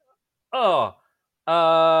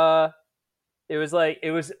 It was a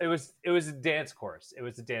dance course. It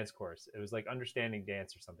was a dance course. It was like understanding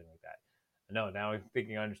dance or something like that. No, now I'm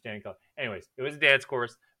thinking understanding color. Anyways, it was a dance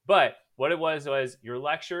course. But what it was your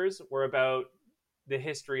lectures were about the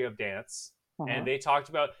history of dance. And they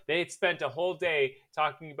had spent a whole day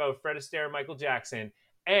talking about Fred Astaire, Michael Jackson,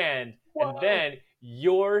 and then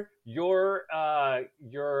your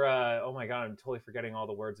oh my god, I'm totally forgetting all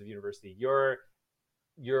the words of university. Your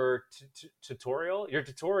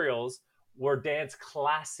tutorials were dance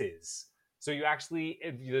classes. So you actually,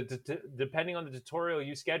 depending on the tutorial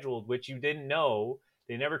you scheduled, which you didn't know,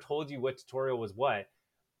 they never told you what tutorial was what.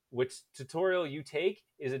 Which tutorial you take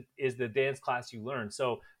is the dance class you learn.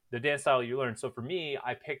 So the dance style you learn. So for me,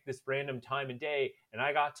 I picked this random time and day, and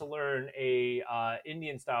I got to learn a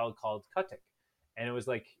Indian style called Kathak. And it was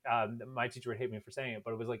like, my teacher would hate me for saying it,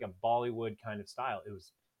 but it was like a Bollywood kind of style. It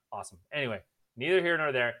was awesome. Anyway, neither here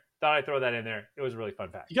nor there. Thought I'd throw that in there. It was a really fun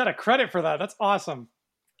fact. You got a credit for that. That's awesome.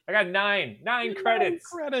 I got 9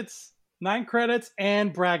 credits. 9 credits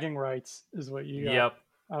and bragging rights is what you got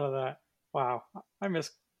out of that. Wow. I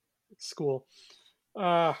miss school.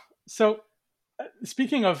 So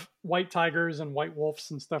speaking of white tigers and white wolves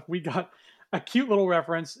and stuff, we got a cute little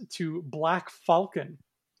reference to Black Falcon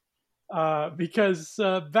because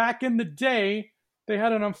back in the day, they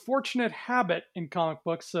had an unfortunate habit in comic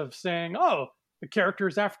books of saying, oh, the character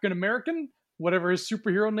is African-American, whatever his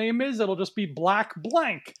superhero name is, it'll just be Black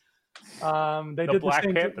Blank. The Black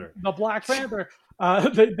Panther.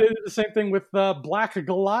 They did the same thing with Black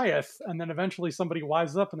Goliath, and then eventually somebody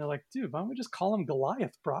wises up and they're like, dude, why don't we just call him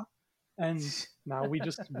Goliath, brah? And now we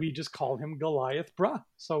just call him Goliath, brah.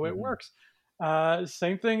 So it works.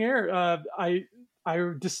 Same thing here. I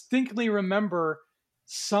distinctly remember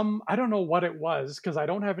I don't know what it was because I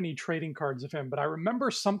don't have any trading cards of him, but I remember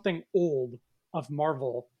something old of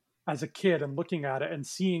Marvel as a kid and looking at it and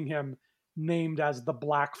seeing him named as the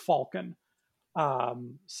Black Falcon.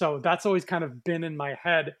 So that's always kind of been in my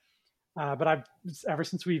head. But ever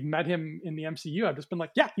since we've met him in the MCU, I've just been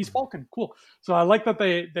like, yeah, he's Falcon. Cool. So I like that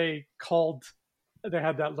they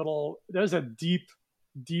had that there's a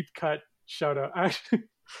deep cut shout out. Actually,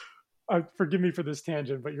 forgive me for this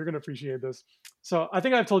tangent, but you're going to appreciate this. So I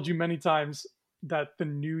think I've told you many times that the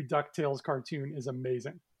new DuckTales cartoon is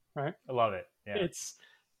amazing, right? I love it. Yeah. It's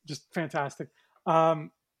just fantastic. I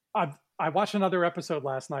watched another episode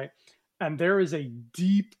last night, and there is a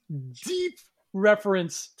deep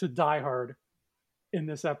reference to Die Hard in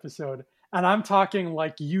this episode. And I'm talking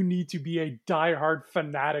like you need to be a Die Hard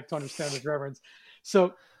fanatic to understand this reference.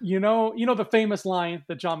 So, you know the famous line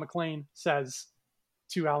that John McClane says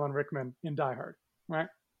to Alan Rickman in Die Hard, right?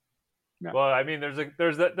 Yeah. Well, I mean,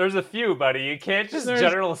 there's a few, buddy. You can't just There's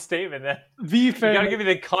general statement that. the You got to famous give me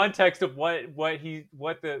the context of what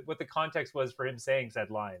the context was for him saying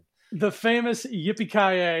said line.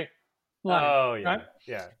 yippee line, Oh yeah, right?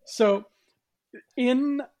 yeah. So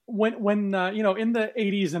in when in the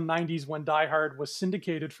 80s and 90s when Die Hard was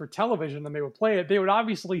syndicated for television and they would play it, they would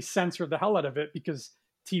obviously censor the hell out of it because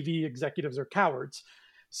TV executives are cowards.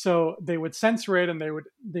 So they would censor it and they would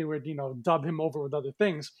dub him over with other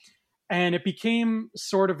things, and it became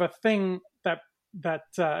sort of a thing that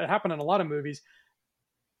happened in a lot of movies.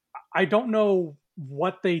 I don't know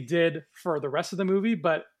what they did for the rest of the movie,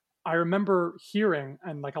 but I remember hearing,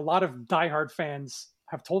 and like a lot of Die Hard fans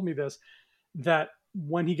have told me this, that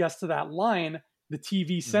when he gets to that line, the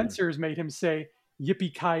TV censors made him say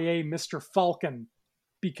 "Yippee-ki-yay, Mr. Falcon,"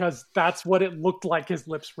 because that's what it looked like his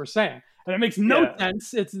lips were saying, and it makes no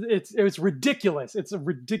sense. It's ridiculous. It's a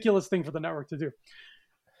ridiculous thing for the network to do.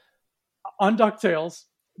 On DuckTales,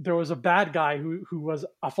 there was a bad guy who was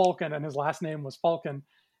a Falcon, and his last name was Falcon.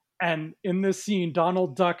 And in this scene,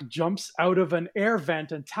 Donald Duck jumps out of an air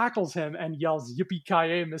vent and tackles him and yells,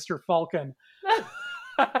 "Yippee-ki-yay, Mr. Falcon."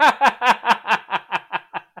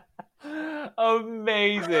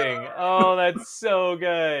 Amazing. Oh, that's so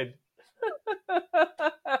good.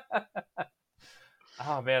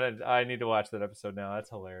 Oh man, I need to watch that episode now.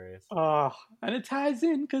 That's hilarious. And it ties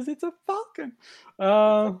in because it's a Falcon.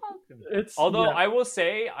 Although I will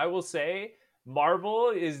say,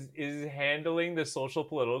 Marvel is handling the social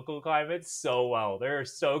political climate so well. They're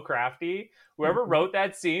so crafty. Whoever wrote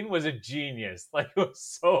that scene was a genius. Like, it was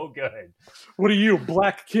so good. What are you,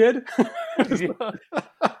 black kid?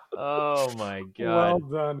 Oh my god! Well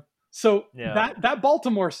done. So that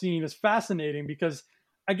Baltimore scene is fascinating because,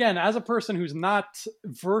 again, as a person who's not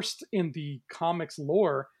versed in the comics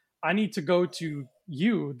lore, I need to go to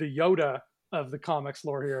you, the Yoda of the comics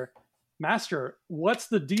lore here. Master, what's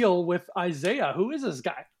the deal with Isaiah? Who is this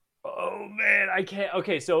guy? Oh man, I can't.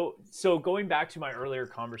 Okay, so going back to my earlier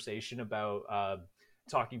conversation about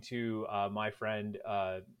talking to my friend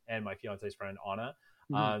and my fiance's friend Anna,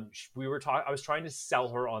 I was trying to sell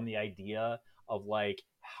her on the idea of like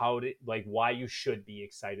why you should be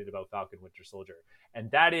excited about Falcon Winter Soldier,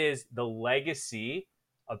 and that is the legacy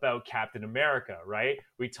about Captain America, right?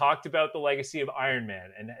 We talked about the legacy of Iron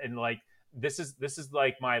Man, and like. This is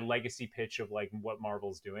like my legacy pitch of like what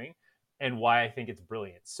Marvel's doing and why I think it's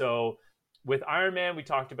brilliant. So with Iron Man, we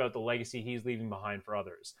talked about the legacy he's leaving behind for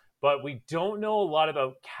others, but we don't know a lot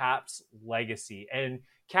about Cap's legacy. And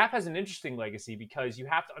Cap has an interesting legacy because you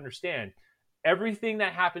have to understand everything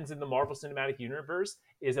that happens in the Marvel Cinematic Universe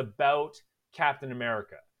is about Captain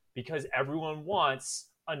America because everyone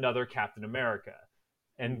wants another Captain America.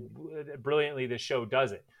 And brilliantly, this show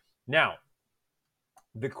does it. Now,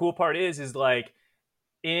 the cool part is like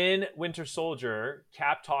in Winter Soldier,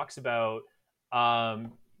 Cap talks about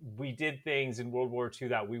we did things in World War II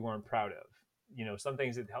that we weren't proud of. Some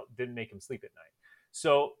things that didn't make him sleep at night.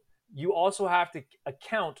 So you also have to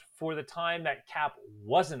account for the time that Cap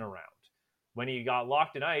wasn't around when he got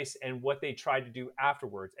locked in ice and what they tried to do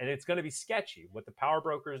afterwards. And it's going to be sketchy. What the power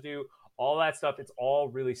brokers do, all that stuff, it's all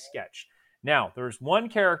really sketch. Now, there's one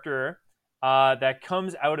character that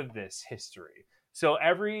comes out of this history. So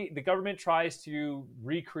the government tries to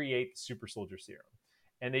recreate the super soldier serum,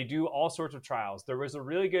 and they do all sorts of trials. There was a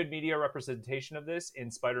really good media representation of this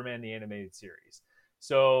in Spider-Man, the animated series.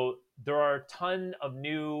 So there are a ton of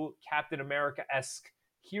new Captain America-esque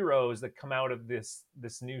heroes that come out of this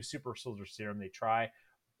new super soldier serum they try,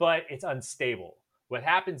 but it's unstable. What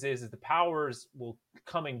happens is the powers will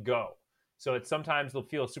come and go. So sometimes they'll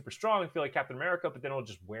feel super strong and feel like Captain America, but then it'll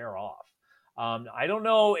just wear off. I don't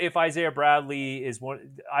know if Isaiah Bradley is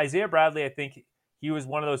one. Isaiah Bradley, I think he was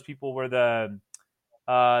one of those people where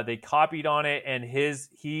they copied on it, and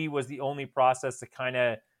he was the only process to kind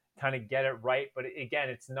of get it right. But again,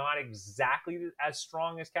 it's not exactly as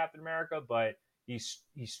strong as Captain America, but he's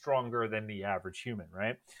stronger than the average human,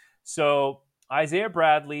 right? So Isaiah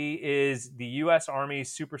Bradley is the U.S.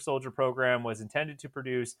 Army's super soldier program was intended to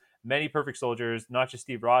produce many perfect soldiers, not just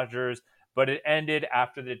Steve Rogers, but it ended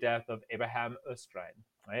after the death of Abraham Erskine,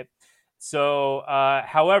 right? So,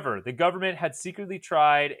 however, the government had secretly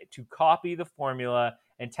tried to copy the formula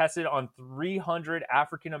and tested on 300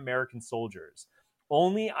 African-American soldiers.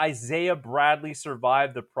 Only Isaiah Bradley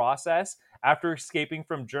survived the process after escaping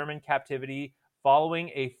from German captivity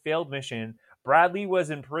following a failed mission. Bradley was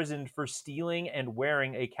imprisoned for stealing and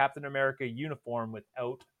wearing a Captain America uniform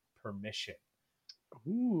without permission.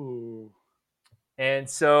 Ooh. And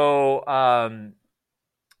so,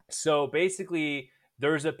 so basically,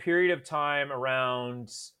 there's a period of time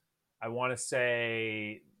around, I want to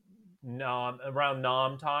say, around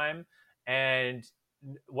Nam time, and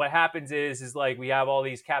what happens is like we have all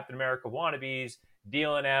these Captain America wannabes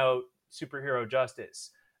dealing out superhero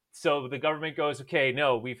justice. So the government goes, okay,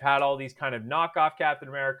 no, we've had all these kind of knockoff Captain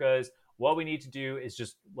Americas. What we need to do is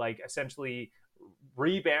just like essentially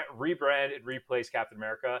rebrand and replace Captain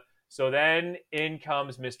America. So then in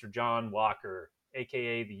comes Mr. John Walker,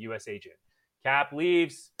 aka the U.S. agent. Cap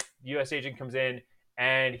leaves, U.S. agent comes in,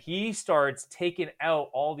 and he starts taking out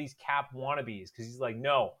all these Cap wannabes because he's like,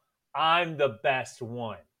 no, I'm the best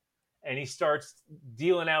one. And he starts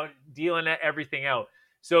dealing everything out.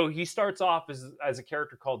 So he starts off as a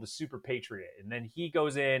character called the Super Patriot, and then he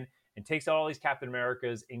goes in and takes out all these Captain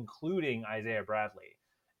Americas, including Isaiah Bradley,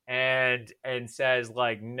 and says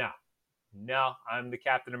like, no, I'm the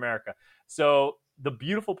Captain America. So the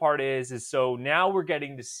beautiful part is so now we're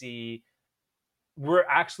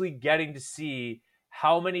actually getting to see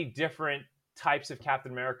how many different types of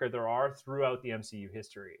Captain America there are throughout the MCU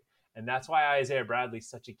history. And that's why Isaiah Bradley is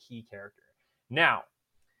such a key character. Now,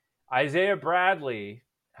 Isaiah Bradley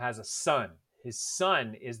has a son. His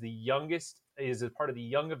son is is a part of the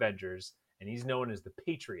Young Avengers, and he's known as the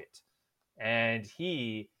Patriot. And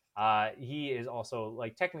he is also,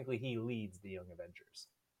 like, technically he leads the Young Avengers.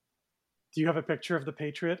 Do you have a picture of the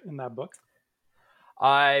Patriot in that book?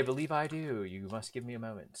 I believe I do. You must give me a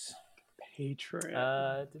moment.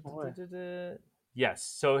 Patriot. Yes.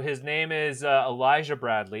 So his name is Elijah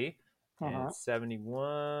Bradley. Uh-huh. And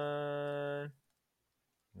 71.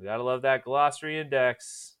 We gotta love that glossary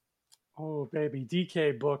index. Oh, baby.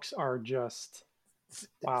 DK books are just,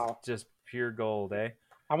 wow. Just pure gold, eh?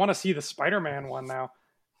 I want to see the Spider-Man one now.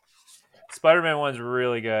 Spider-Man one's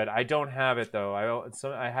really good. I don't have it though.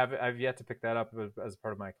 I've yet to pick that up as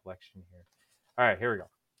part of my collection here. All right, here we go.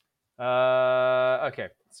 Okay,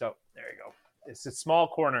 so there you go. It's a small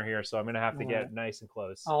corner here, so I'm gonna have to get nice and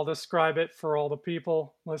close. I'll describe it for all the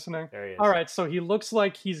people listening. There he is. All right, so he looks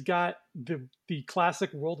like he's got the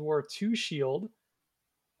classic World War II shield,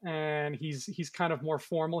 and he's kind of more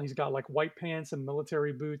formal. He's got like white pants and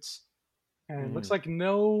military boots, and looks like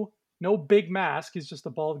no big mask. He's just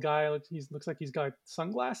a bald guy. Looks like he's got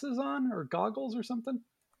sunglasses on or goggles or something.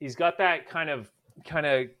 He's got that kind of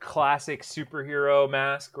classic superhero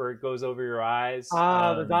mask where it goes over your eyes.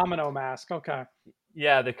 The domino mask. Okay.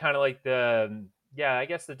 Yeah, the kind of like I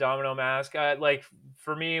guess the domino mask. Like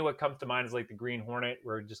for me, what comes to mind is like the Green Hornet,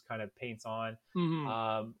 where it just kind of paints on,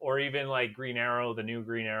 or even like Green Arrow, the new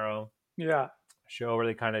Green Arrow. Yeah. Show where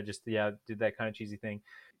they kind of just did that kind of cheesy thing.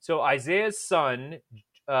 So Isaiah's son,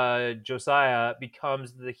 Josiah,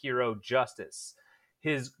 becomes the hero Justice.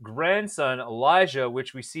 His grandson, Elijah,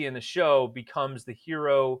 which we see in the show, becomes the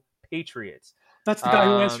hero Patriot. That's the guy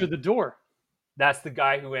who answered the door. That's the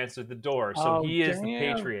guy who answered the door. So he is the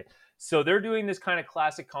Patriot. So they're doing this kind of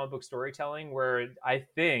classic comic book storytelling where I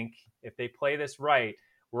think if they play this right,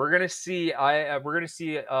 we're gonna see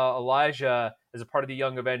Elijah as a part of the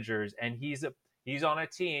Young Avengers, and he's on a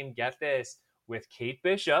team. Get this, with Kate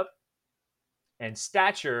Bishop and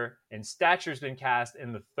Stature, and Stature's been cast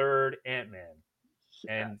in the third Ant-Man.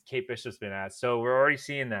 And Kate Bishop's been asked. So we're already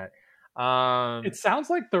seeing that. It sounds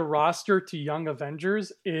like the roster to Young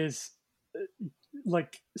Avengers is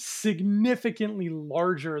like significantly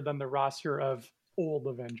larger than the roster of old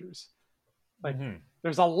Avengers. Like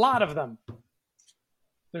there's a lot of them.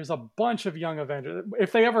 There's a bunch of Young Avengers.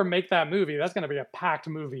 If they ever make that movie, that's going to be a packed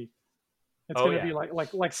movie. It's going to be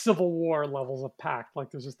like Civil War levels of packed. Like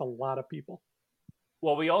there's just a lot of people.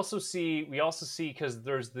 Well, we also see because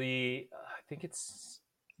there's I think it's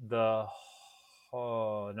no,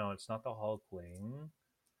 it's not the Hulkling.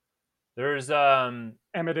 There's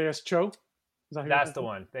Amadeus Cho. That's the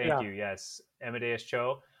one. Thank you. Yes, Amadeus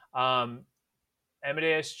Cho.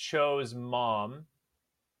 Amadeus Cho's mom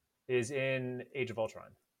is in Age of Ultron.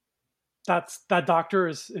 That doctor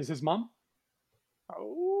is his mom.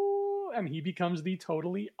 Oh, and he becomes the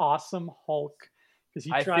totally awesome Hulk.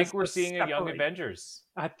 I think we're seeing a Young Avengers.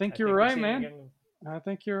 I think you're right, man. I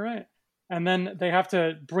think you're right. And then they have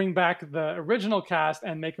to bring back the original cast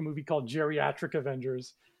and make a movie called Geriatric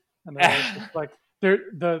Avengers. And like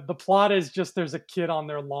the plot is just there's a kid on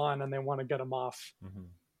their lawn and they want to get him off.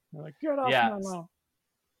 They're like, get off my lawn.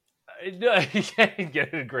 You can't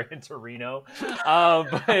get a Gran Torino.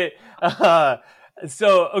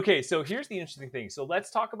 So here's the interesting thing. So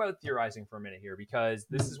let's talk about theorizing for a minute here, because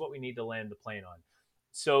this is what we need to land the plane on.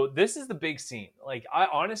 So this is the big scene. Like, I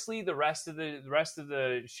honestly, the rest of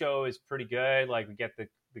the show is pretty good. Like, we get the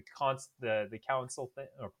council thing,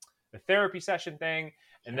 or the therapy session thing,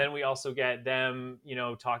 and then we also get them,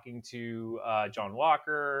 talking to John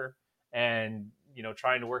Walker, and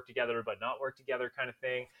trying to work together but not work together kind of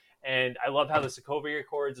thing. And I love how the Sokovia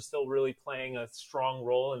Accords are still really playing a strong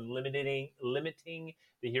role in limiting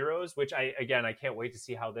the heroes, which I can't wait to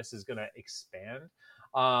see how this is going to expand.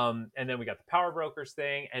 And then we got the Power Brokers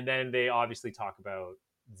thing, and then they obviously talk about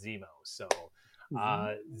Zemo. So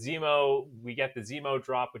Zemo, we get the Zemo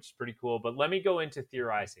drop, which is pretty cool. But let me go into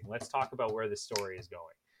theorizing. Let's talk about where the story is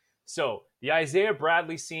going. So the Isaiah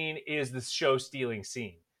Bradley scene is the show stealing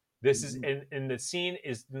scene. This is, and the scene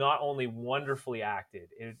is not only wonderfully acted.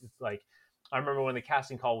 It's like, I remember when the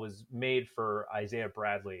casting call was made for Isaiah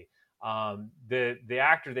Bradley, the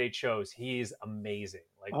actor they chose, he's amazing.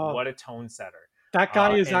 Like, what a tone setter. That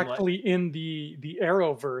guy is actually in the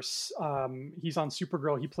Arrowverse. He's on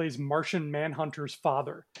Supergirl. He plays Martian Manhunter's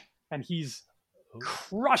father, and he's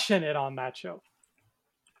crushing it on that show.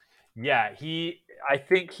 Yeah, I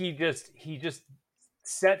think he just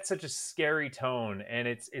set such a scary tone, and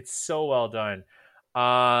it's so well done.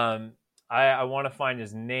 I want to find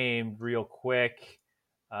his name real quick.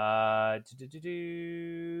 Where are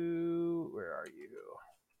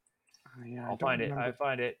you? I'll find it. I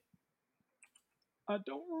find it. I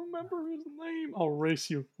don't remember his name. I'll race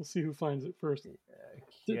you. We'll see who finds it first.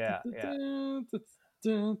 Yeah. I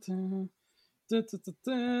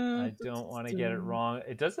don't want to get it wrong.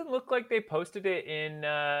 It doesn't look like they posted it in.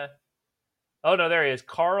 Oh no, there he is.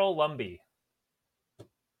 Carl Lumbly.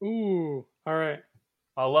 Ooh, all right.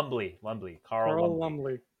 Lumbly. Carl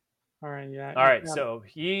Lumbly. All right, yeah. All right, so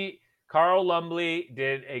Carl Lumbly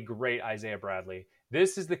did a great Isaiah Bradley.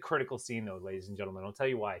 This is the critical scene, though, ladies and gentlemen. I'll tell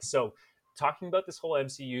you why. So, talking about this whole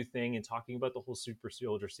MCU thing and talking about the whole super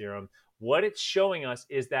soldier serum, what it's showing us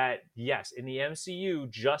is that, yes, in the MCU,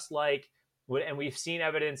 just like, and we've seen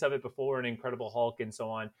evidence of it before in Incredible Hulk and so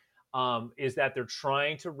on, is that they're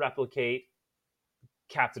trying to replicate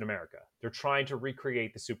Captain America. They're trying to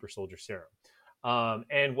recreate the super soldier serum.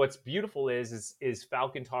 And what's beautiful is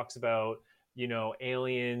Falcon talks about,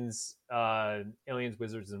 aliens,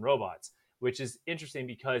 wizards, and robots, which is interesting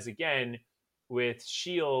because, again, with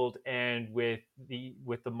S.H.I.E.L.D. and with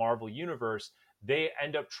the Marvel Universe, they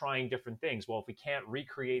end up trying different things. Well, if we can't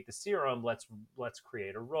recreate the serum, let's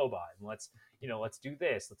create a robot, and let's do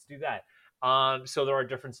this, let's do that. So there are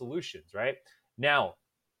different solutions, right? Now,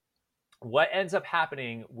 what ends up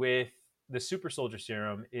happening with the super soldier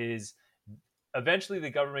serum is eventually the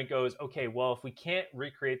government goes, okay, well, if we can't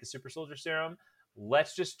recreate the super soldier serum,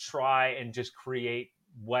 let's just try and just create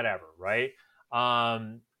whatever, right?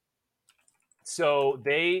 So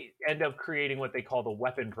they end up creating what they call the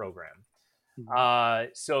weapon program.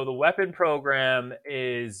 So the weapon program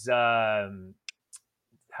is, how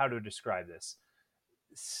to describe this?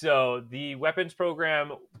 So the weapons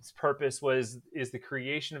program's purpose is the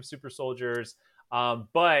creation of super soldiers,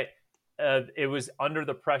 but it was under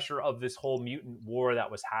the pressure of this whole mutant war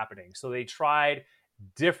that was happening. So they tried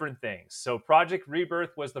different things. So Project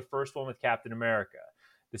Rebirth was the first one with Captain America.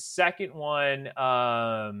 The second one,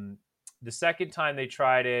 the second time they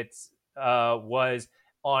tried it was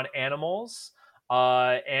on animals.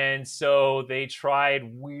 And so they tried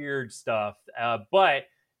weird stuff. But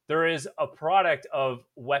there is a product of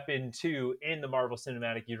Weapon 2 in the Marvel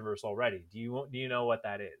Cinematic Universe already. Do you know what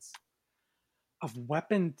that is? Of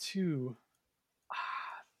Weapon 2?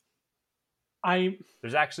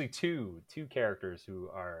 There's actually two characters who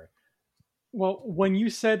are... Well, when you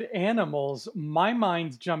said animals, my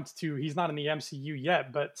mind jumped to, he's not in the MCU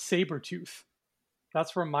yet, but Sabretooth.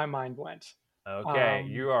 That's where my mind went. Okay,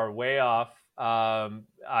 you are way off. I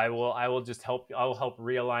will just help. I will help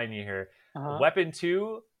realign you here. Weapon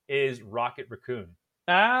 2 is Rocket Raccoon.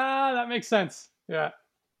 That makes sense. Yeah.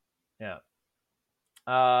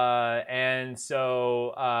 And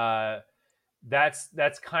so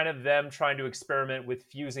that's kind of them trying to experiment with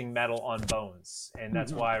fusing metal on bones, and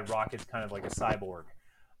that's why Rocket's kind of like a cyborg.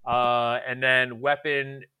 And then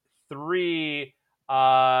Weapon 3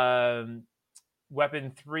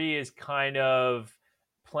 is kind of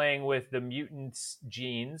playing with the mutants'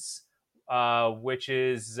 genes, which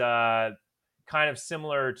is kind of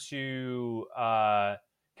similar to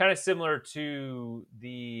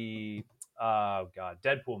the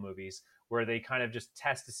Deadpool movies, where they kind of just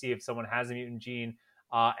test to see if someone has a mutant gene,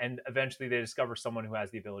 and eventually they discover someone who has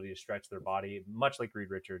the ability to stretch their body, much like Reed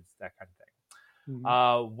Richards, that kind of thing.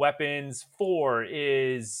 Weapons 4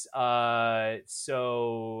 is this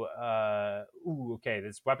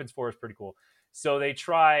Weapons 4 is pretty cool. So they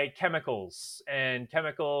try chemicals, and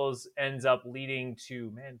chemicals ends up leading to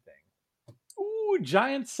Man-Thing. Ooh,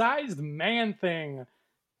 giant-sized Man-Thing.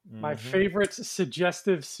 My favorite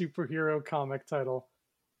suggestive superhero comic title.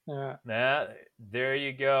 Yeah. There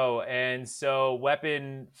you go. And so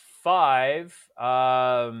Weapon 5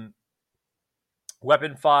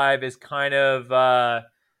 is kind of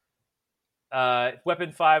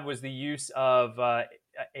Weapon 5 was the use of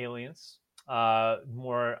aliens,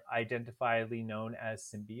 more identifiably known as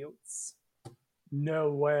symbiotes.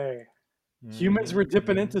 No way. Humans were Mm-hmm,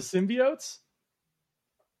 dipping into mm-hmm. symbiotes?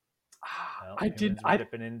 Well, I did. humans were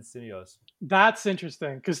dipping into symbiotes. That's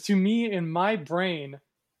interesting because to me, in my brain,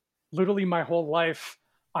 literally my whole life,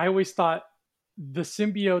 I always thought the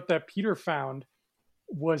symbiote that Peter found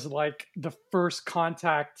was like the first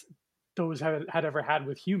contact those had ever had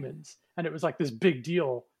with humans, and it was like this big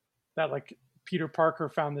deal that like Peter Parker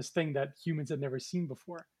found this thing that humans had never seen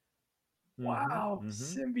before. Mm-hmm, Wow, mm-hmm.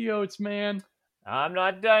 symbiotes, man. I'm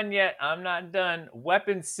not done yet. I'm not done.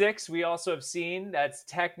 Weapon 6, we also have seen that's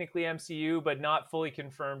technically MCU, but not fully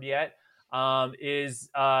confirmed yet. Was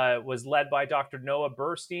led by Dr. Noah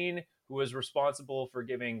Burstein, who was responsible for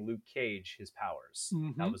giving Luke Cage his powers. That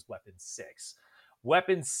Mm-hmm. was Weapon 6.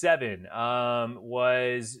 Weapon 7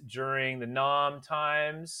 was during the Nam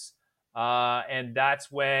times, and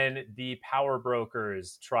that's when the Power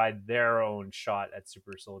Brokers tried their own shot at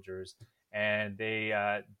super soldiers, and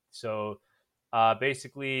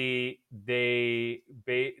basically, they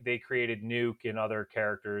created Nuke and other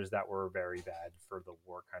characters that were very bad for the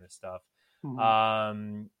war kind of stuff.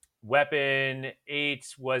 Mm-hmm. Weapon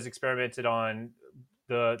 8 was experimented on.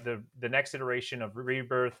 The next iteration of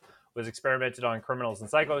Rebirth was experimented on criminals and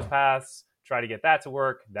psychopaths. Try to get that to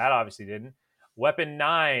work. That obviously didn't. Weapon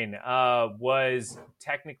 9 was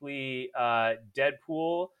technically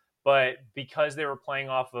Deadpool, but because they were playing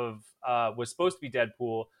off of was supposed to be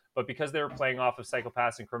Deadpool, but because they were playing off of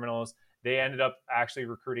psychopaths and criminals, they ended up actually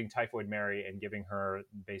recruiting Typhoid Mary and giving her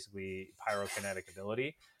basically pyrokinetic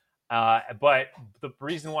ability. But the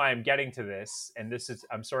reason why I'm getting to this, and this is,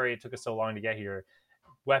 I'm sorry it took us so long to get here,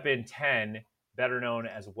 Weapon 10, better known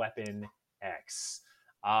as Weapon X.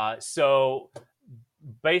 So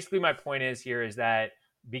basically my point is here is that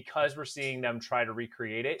because we're seeing them try to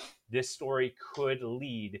recreate it, this story could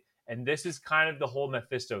lead. And this is kind of the whole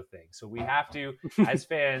Mephisto thing. So we have to, as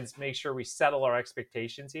fans, make sure we settle our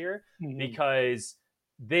expectations here because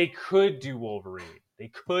they could do Wolverine. They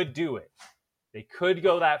could do it. They could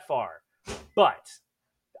go that far. But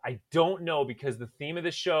I don't know because the theme of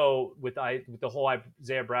the show with the whole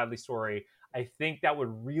Isaiah Bradley story, I think that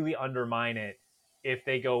would really undermine it if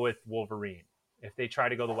they go with Wolverine. If they try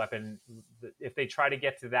to go the weapon, if they try to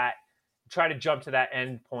get to that, try to jump to that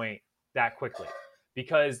end point that quickly.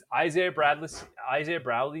 Because Isaiah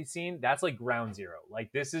Bradley scene, that's like ground zero. Like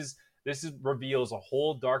this reveals a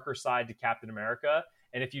whole darker side to Captain America.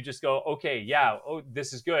 And if you just go, okay, yeah, oh,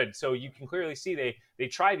 this is good. So you can clearly see they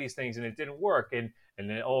tried these things and it didn't work. And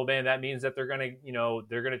then, oh man, that means that they're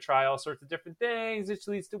gonna try all sorts of different things, which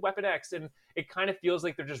leads to Weapon X. And it kind of feels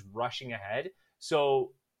like they're just rushing ahead.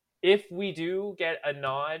 So if we do get a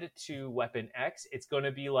nod to Weapon X, it's going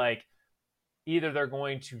to be like either they're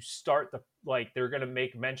going to start they're going to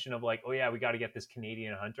make mention of like, oh yeah, we got to get this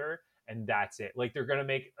Canadian hunter, and that's it. Like they're going to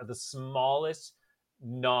make the smallest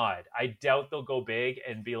nod. I doubt they'll go big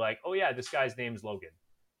and be like, oh yeah, this guy's name's Logan.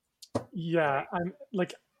 Yeah, right? I'm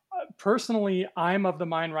like personally, I'm of the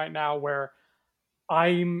mind right now where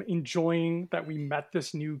I'm enjoying that we met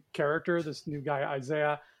this new character, this new guy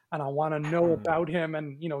Isaiah, and I want to know about him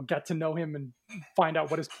and get to know him and find out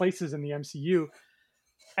what his place is in the MCU.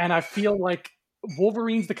 And I feel like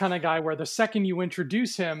Wolverine's the kind of guy where the second you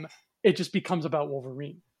introduce him, it just becomes about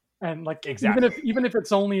Wolverine. And like exactly. even if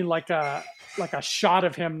it's only like a shot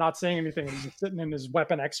of him not saying anything and just sitting in his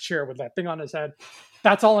Weapon X chair with that thing on his head,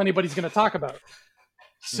 that's all anybody's going to talk about.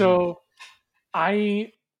 So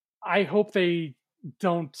I hope they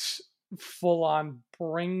don't full on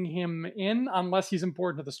bring him in unless he's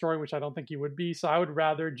important to the story, which I don't think he would be. So I would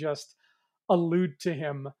rather just allude to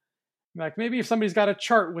him. Like maybe if somebody's got a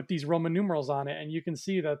chart with these Roman numerals on it and you can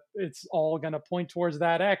see that it's all going to point towards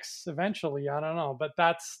that X eventually. I don't know, but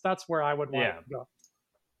that's where I would want to go.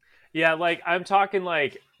 Yeah, like I'm talking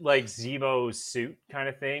like Zemo's suit kind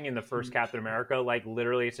of thing in the first Captain America. Like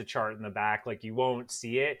literally it's a chart in the back, like you won't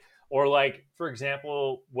see it. Or like, for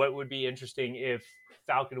example, what would be interesting if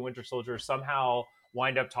Falcon and Winter Soldier somehow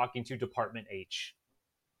wind up talking to Department H.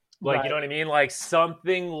 Like, right. You know what I mean? Like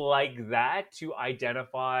something like that to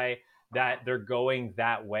identify that they're going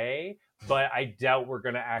that way. But I doubt we're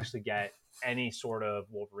going to actually get any sort of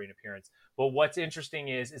Wolverine appearance. But what's interesting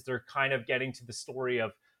is they're kind of getting to the story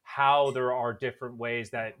of how there are different ways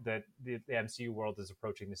that the MCU world is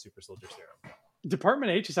approaching the Super Soldier Serum.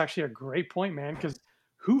 Department H is actually a great point, man, because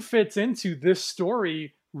who fits into this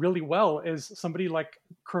story really well is somebody like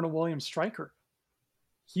Colonel William Stryker.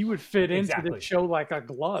 He would fit into Exactly. this show like a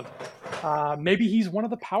glove. Maybe he's one of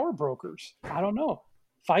the power brokers. I don't know.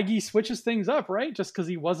 Feige switches things up, right? Just because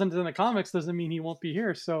he wasn't in the comics doesn't mean he won't be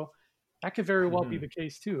here. So that could very well be the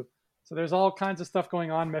case too. So there's all kinds of stuff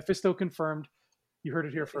going on. Mephisto confirmed. You heard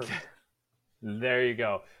it here first. There you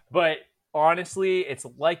go. But honestly, it's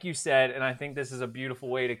like you said, and I think this is a beautiful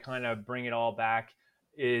way to kind of bring it all back,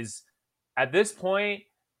 is at this point,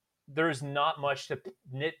 there's not much to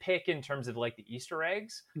nitpick in terms of like the Easter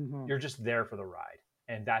eggs. Mm-hmm. You're just there for the ride.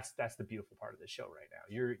 And that's the beautiful part of the show right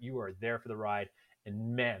now. You are there for the ride.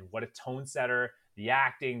 And man, what a tone setter, the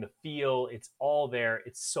acting, the feel, it's all there.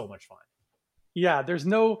 It's so much fun. Yeah,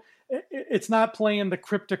 it's not playing the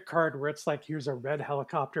cryptic card where it's like, here's a red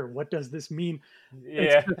helicopter. What does this mean?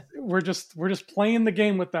 Yeah. We're just playing the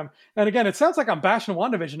game with them. And again, it sounds like I'm bashing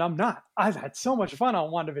WandaVision. I'm not. I've had so much fun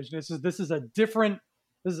on WandaVision. This is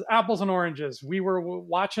apples and oranges. We were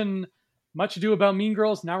watching Much Ado About Mean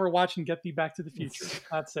Girls. Now we're watching Get Thee Back to the Future.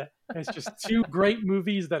 That's it. It's just two great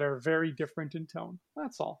movies that are very different in tone.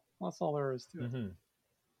 That's all there is to it. Mm-hmm.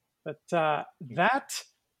 But that,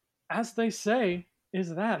 as they say,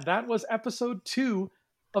 is that was episode 2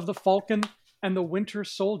 of The Falcon and the Winter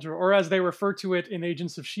Soldier, or as they refer to it in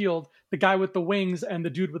Agents of S.H.I.E.L.D., the guy with the wings and the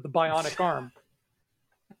dude with the bionic arm.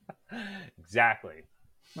 Exactly.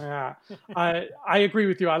 Yeah, I agree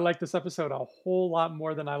with you. I like this episode a whole lot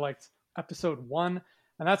more than I liked episode 1.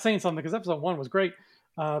 And that's saying something because episode 1 was great.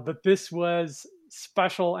 But this was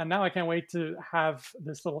special. And now I can't wait to have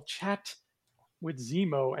this little chat with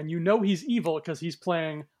Zemo. And you know he's evil because he's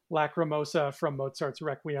playing Lacrimosa from Mozart's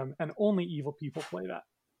Requiem. And only evil people play that.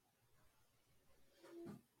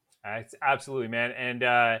 It's absolutely, man.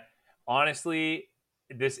 And honestly,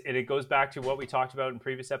 it goes back to what we talked about in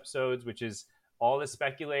previous episodes, which is all this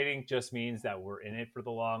speculating just means that we're in it for the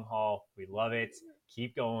long haul. We love it.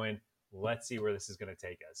 Keep going. Let's see where this is going to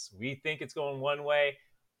take us. We think it's going one way.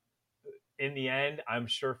 In the end, I'm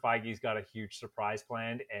sure Feige's got a huge surprise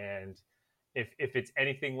planned. And if it's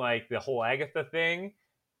anything like the whole Agatha thing,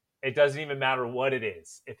 it doesn't even matter what it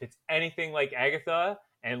is. If it's anything like Agatha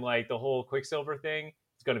and like the whole Quicksilver thing,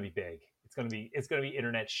 it's going to be big. It's going to be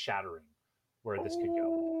internet shattering where this could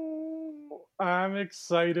go. I'm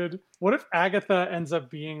excited. What if Agatha ends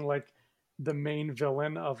up being like the main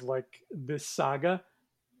villain of like this saga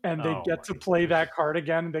and they get to play that card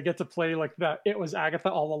again? They get to play like that it was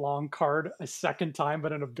Agatha all along card a second time,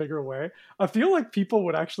 but in a bigger way. I feel like people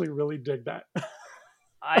would actually really dig that.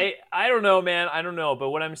 I don't know, man. I don't know.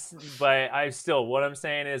 But what I'm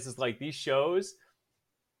saying is like these shows,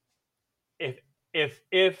 if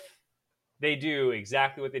they do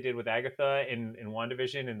exactly what they did with Agatha in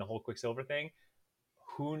WandaVision and the whole Quicksilver thing,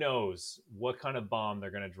 who knows what kind of bomb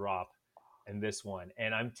they're going to drop in this one.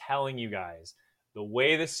 And I'm telling you guys, the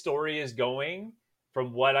way this story is going,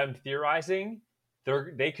 from what I'm theorizing,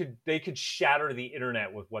 they could shatter the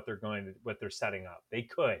internet with what they're setting up. They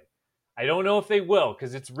could. I don't know if they will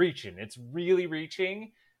because it's reaching. It's really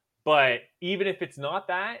reaching. But even if it's not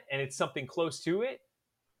that and it's something close to it,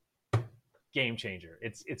 game changer.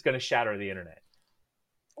 It's going to shatter the internet.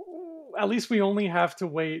 At least we only have to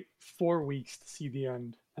wait 4 weeks to see the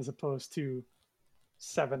end, as opposed to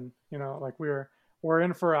 7. You know, like we're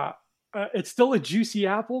in for it's still a juicy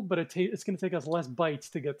apple, but it's going to take us less bites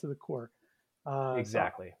to get to the core.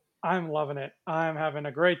 Exactly. So I'm loving it. I'm having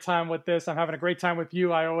a great time with this. I'm having a great time with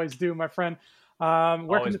you. I always do, my friend.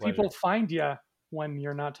 Where can the people find you when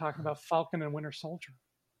you're not talking about Falcon and Winter Soldier?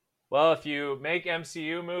 Well, if you make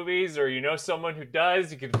MCU movies or you know someone who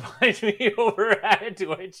does, you can find me over at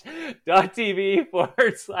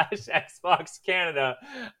twitch.tv/Xbox Canada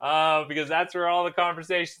because that's where all the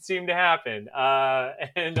conversations seem to happen.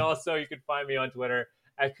 And also you can find me on Twitter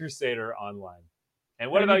at Crusader Online. And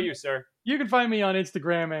what about you, sir? You can find me on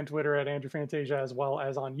Instagram and Twitter at Andrew Fantasia, as well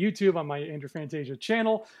as on YouTube on my Andrew Fantasia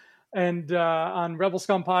channel. And on Rebel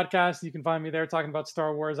Scum Podcast, you can find me there talking about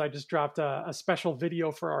Star Wars. I just dropped a special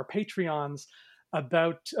video for our Patreons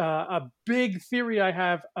about a big theory I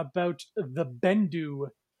have about the Bendu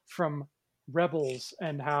from Rebels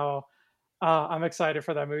and how I'm excited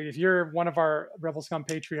for that movie. If you're one of our Rebel Scum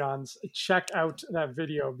Patreons, check out that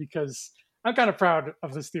video because I'm kind of proud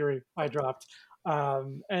of this theory I dropped.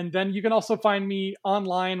 And then you can also find me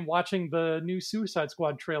online watching the new Suicide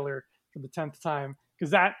Squad trailer for the 10th time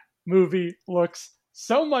because that movie looks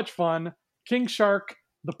so much fun. King Shark,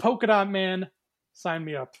 the Polka Dot Man, sign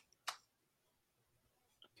me up.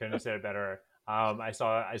 Couldn't have said it better. I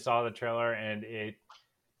saw the trailer and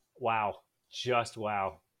wow, just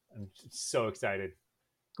wow. I'm so excited.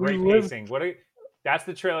 Great pacing. That's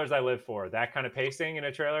the trailers I live for. That kind of pacing in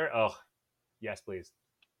a trailer. Oh, yes, please.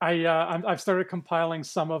 I've started compiling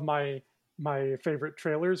some of my favorite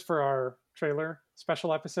trailers for our trailer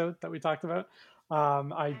special episode that we talked about.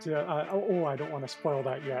 I don't want to spoil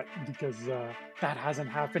that yet because that hasn't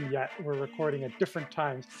happened yet. We're recording at different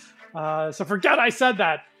times, so forget I said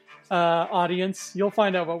that. Audience, you'll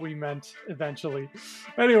find out what we meant eventually.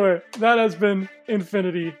 Anyway, that has been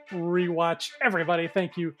Infinity Rewatch. Everybody,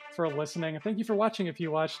 thank you for listening, and thank you for watching if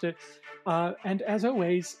you watched it. And as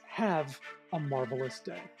always, have a marvelous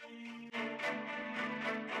day.